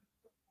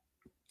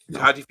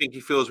 How do you think he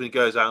feels when he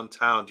goes out in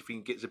town? Do you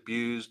think he gets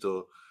abused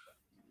or?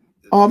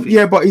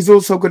 Yeah, but he's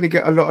also going to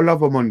get a lot of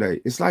love on Monday.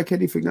 It's like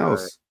anything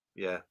else.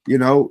 Yeah. You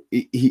know,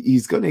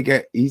 he's going to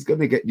get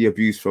the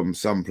abuse from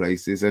some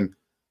places, and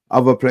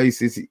other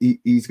places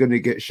he's going to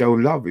get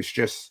shown love. It's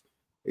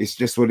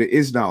just what it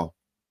is now.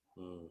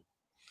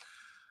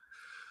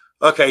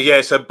 Okay, yeah.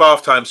 So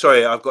bath time.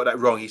 Sorry, I've got that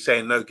wrong. He's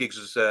saying no. Giggs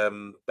was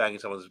banging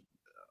someone's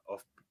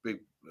off.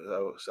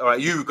 All right,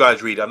 you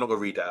guys read it. I'm not going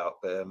to read that out,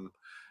 but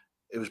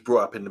it was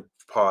brought up in the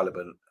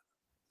Parliament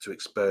to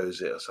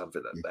expose it or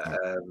something like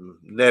that.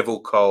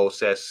 Neville Cole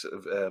says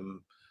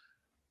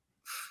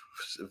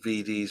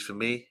VDs for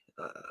me.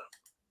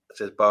 It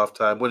says bath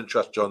time. Wouldn't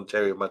trust John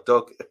Terry with my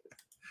dog.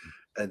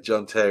 And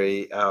John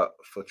Terry out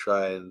for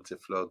trying to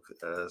flog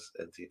us.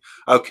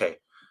 Okay.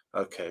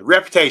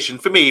 Reputation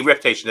for me.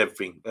 Reputation,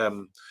 everything.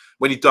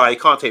 When you die, you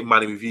can't take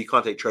money with you. You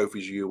can't take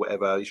trophies with you,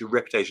 whatever. It's your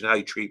reputation, how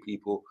you treat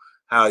people,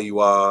 how you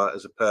are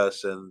as a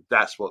person.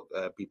 That's what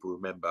people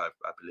remember,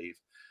 I believe.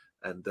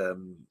 And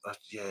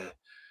yeah,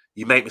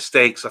 you make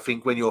mistakes. I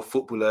think when you're a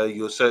footballer,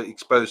 you're so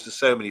exposed to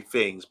so many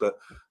things. But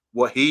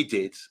what he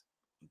did,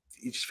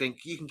 you just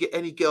think you can get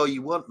any girl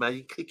you want, man.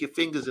 You click your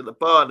fingers in the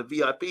bar in the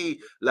VIP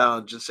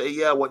lounge and say,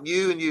 yeah, I want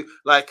you and you.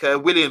 Like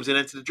Williams in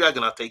Enter the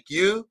Dragon, I'll take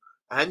you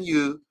and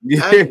you.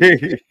 And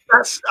you.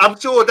 I'm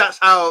sure that's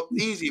how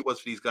easy it was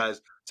for these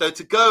guys. So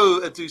to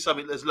go and do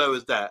something as low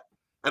as that,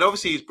 And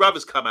obviously his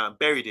brothers come out and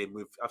buried him.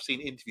 I've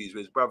seen interviews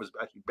where his brothers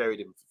actually buried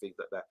him for things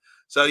like that.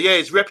 So yeah,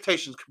 his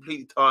reputation's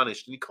completely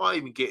tarnished, and he can't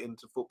even get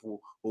into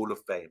Football Hall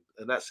of Fame,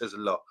 and that says a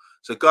lot.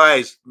 So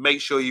guys, make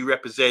sure you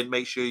represent.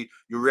 Make sure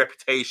your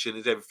reputation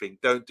is everything.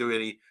 Don't do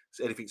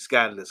anything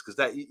scandalous, because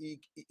that you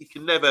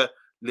can never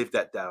live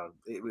that down.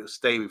 It will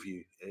stay with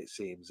you, it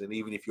seems. And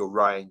even if you're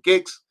Ryan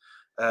Giggs,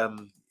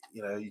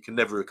 you can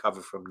never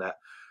recover from that.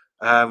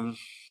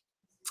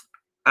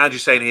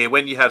 Andrew's saying here,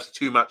 when you have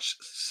too much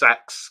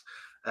sacks,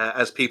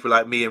 as people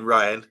like me and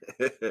Ryan,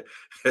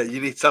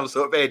 you need some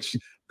sort of edge.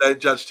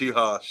 Don't judge too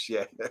harsh.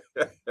 Yeah.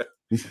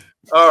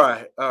 All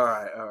right.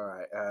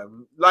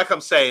 Like I'm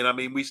saying, I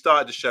mean, we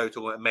started the show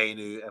talking about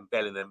Mainoo and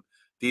Bellingham.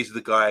 These are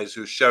the guys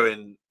who are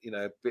showing,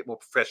 a bit more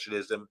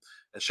professionalism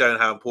and showing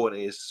how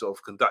important it is to sort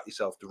of conduct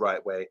yourself the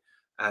right way.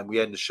 And we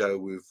end the show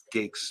with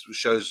Giggs, which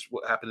shows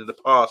what happened in the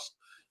past.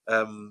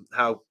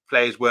 How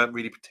players weren't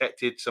really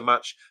protected so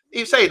much.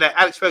 Even saying that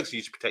Alex Ferguson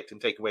used to protect him,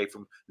 take away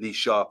from Lee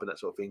Sharp and that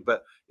sort of thing.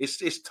 But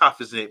it's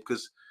tough, isn't it?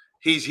 Because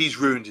he's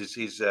ruined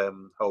his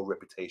whole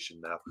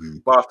reputation now.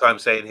 Bath time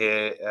saying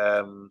here,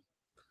 okay,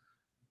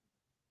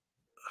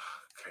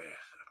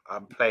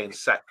 I'm playing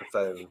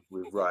saxophone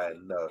with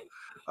Ryan. No,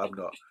 I'm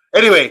not.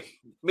 Anyway,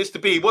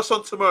 Mr. B, what's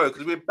on tomorrow?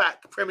 Because we're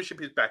back.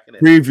 Premiership is back, isn't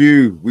it?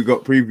 Preview. We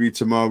got preview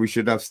tomorrow. We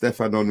should have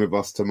Stefan on with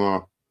us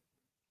tomorrow.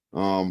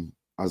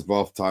 As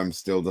Bath Time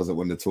still doesn't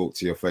want to talk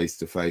to you face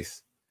to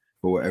face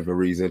for whatever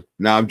reason.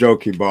 Now I'm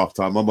joking, Bath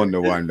Time. I'm on the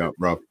wind up,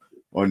 bro.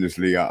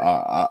 Honestly,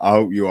 I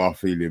hope you are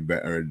feeling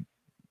better, and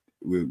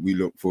we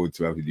look forward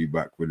to having you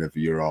back whenever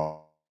you're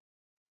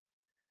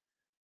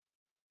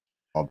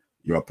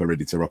up and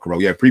ready to rock and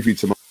roll. Yeah, preview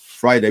tomorrow.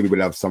 Friday we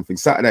will have something.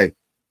 Saturday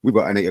we've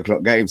got an 8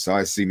 o'clock game, so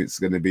I assume it's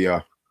going to be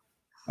a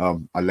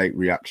late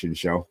reaction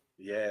show.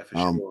 Yeah, for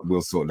sure.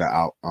 We'll sort that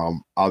out.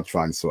 I'll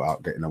try and sort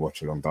out getting a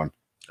watch along done.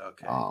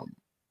 Okay.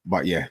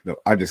 But yeah,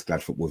 look, I'm just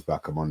glad football's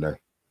back on Monday.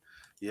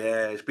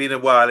 Yeah, it's been a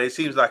while. It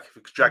seems like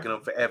it's dragging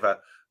on forever.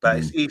 But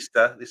it's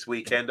Easter this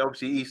weekend.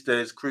 Obviously, Easter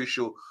is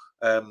crucial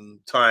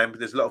time.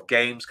 There's a lot of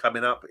games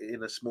coming up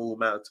in a small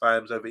amount of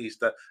times over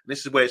Easter. And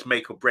this is where it's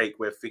make or break,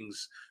 where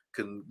things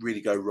can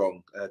really go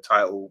wrong.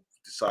 Title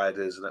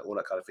deciders and all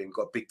that kind of thing. We've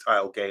got a big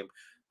title game.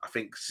 I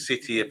think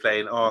City are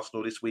playing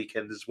Arsenal this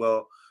weekend as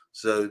well.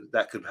 So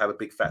that could have a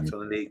big factor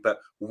on the league. But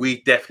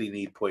we definitely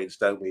need points,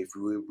 don't we? If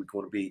we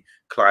want to be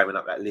climbing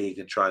up that league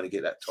and trying to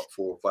get that top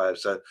 4 or 5.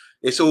 So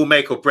it's all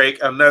make or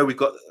break. I know we've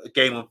got a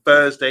game on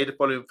Thursday, the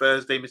following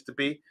Thursday, Mr.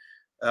 B,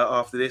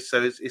 after this.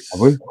 So it's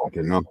I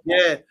didn't know.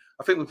 Yeah,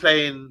 I think we're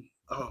playing.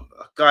 Oh,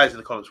 guys in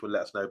the comments will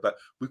let us know, but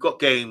we've got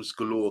games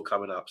galore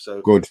coming up.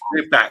 So good.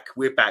 We're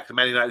back. The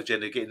Man United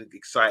agenda getting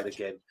excited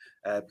again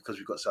because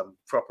we've got some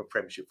proper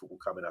Premiership football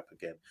coming up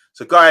again.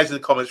 So guys in the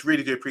comments,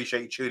 really do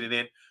appreciate you tuning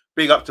in.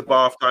 Big up to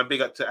Bath Time,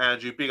 big up to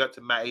Andrew, big up to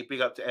Matty, big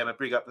up to Emma,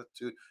 big up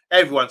to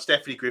everyone,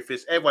 Stephanie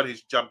Griffiths, everyone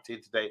who's jumped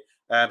in today.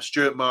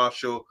 Stuart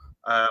Marshall,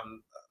 I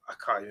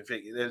can't even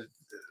think. There's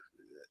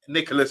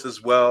Nicholas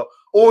as well.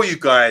 All you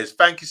guys,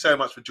 thank you so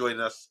much for joining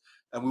us.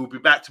 And we will be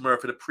back tomorrow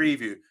for the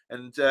preview.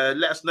 And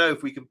let us know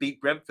if we can beat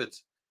Brentford.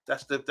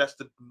 That's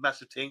the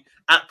massive thing.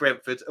 At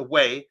Brentford,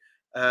 away.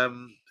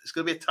 It's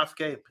going to be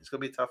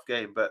a tough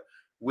game. But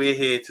we're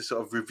here to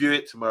sort of review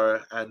it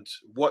tomorrow and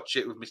watch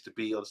it with Mr.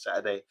 B on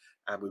Saturday.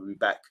 And we'll be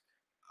back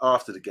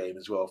after the game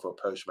as well for a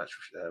post-match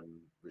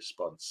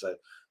response. So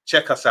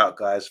check us out,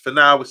 guys. For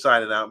now, we're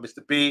signing out.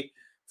 Mr. B,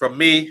 from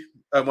me,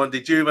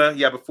 Omondi Juma,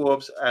 Yaba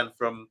Forbes, and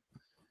from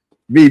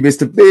me,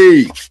 Mr.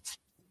 B.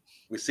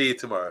 We'll see you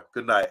tomorrow.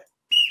 Good night.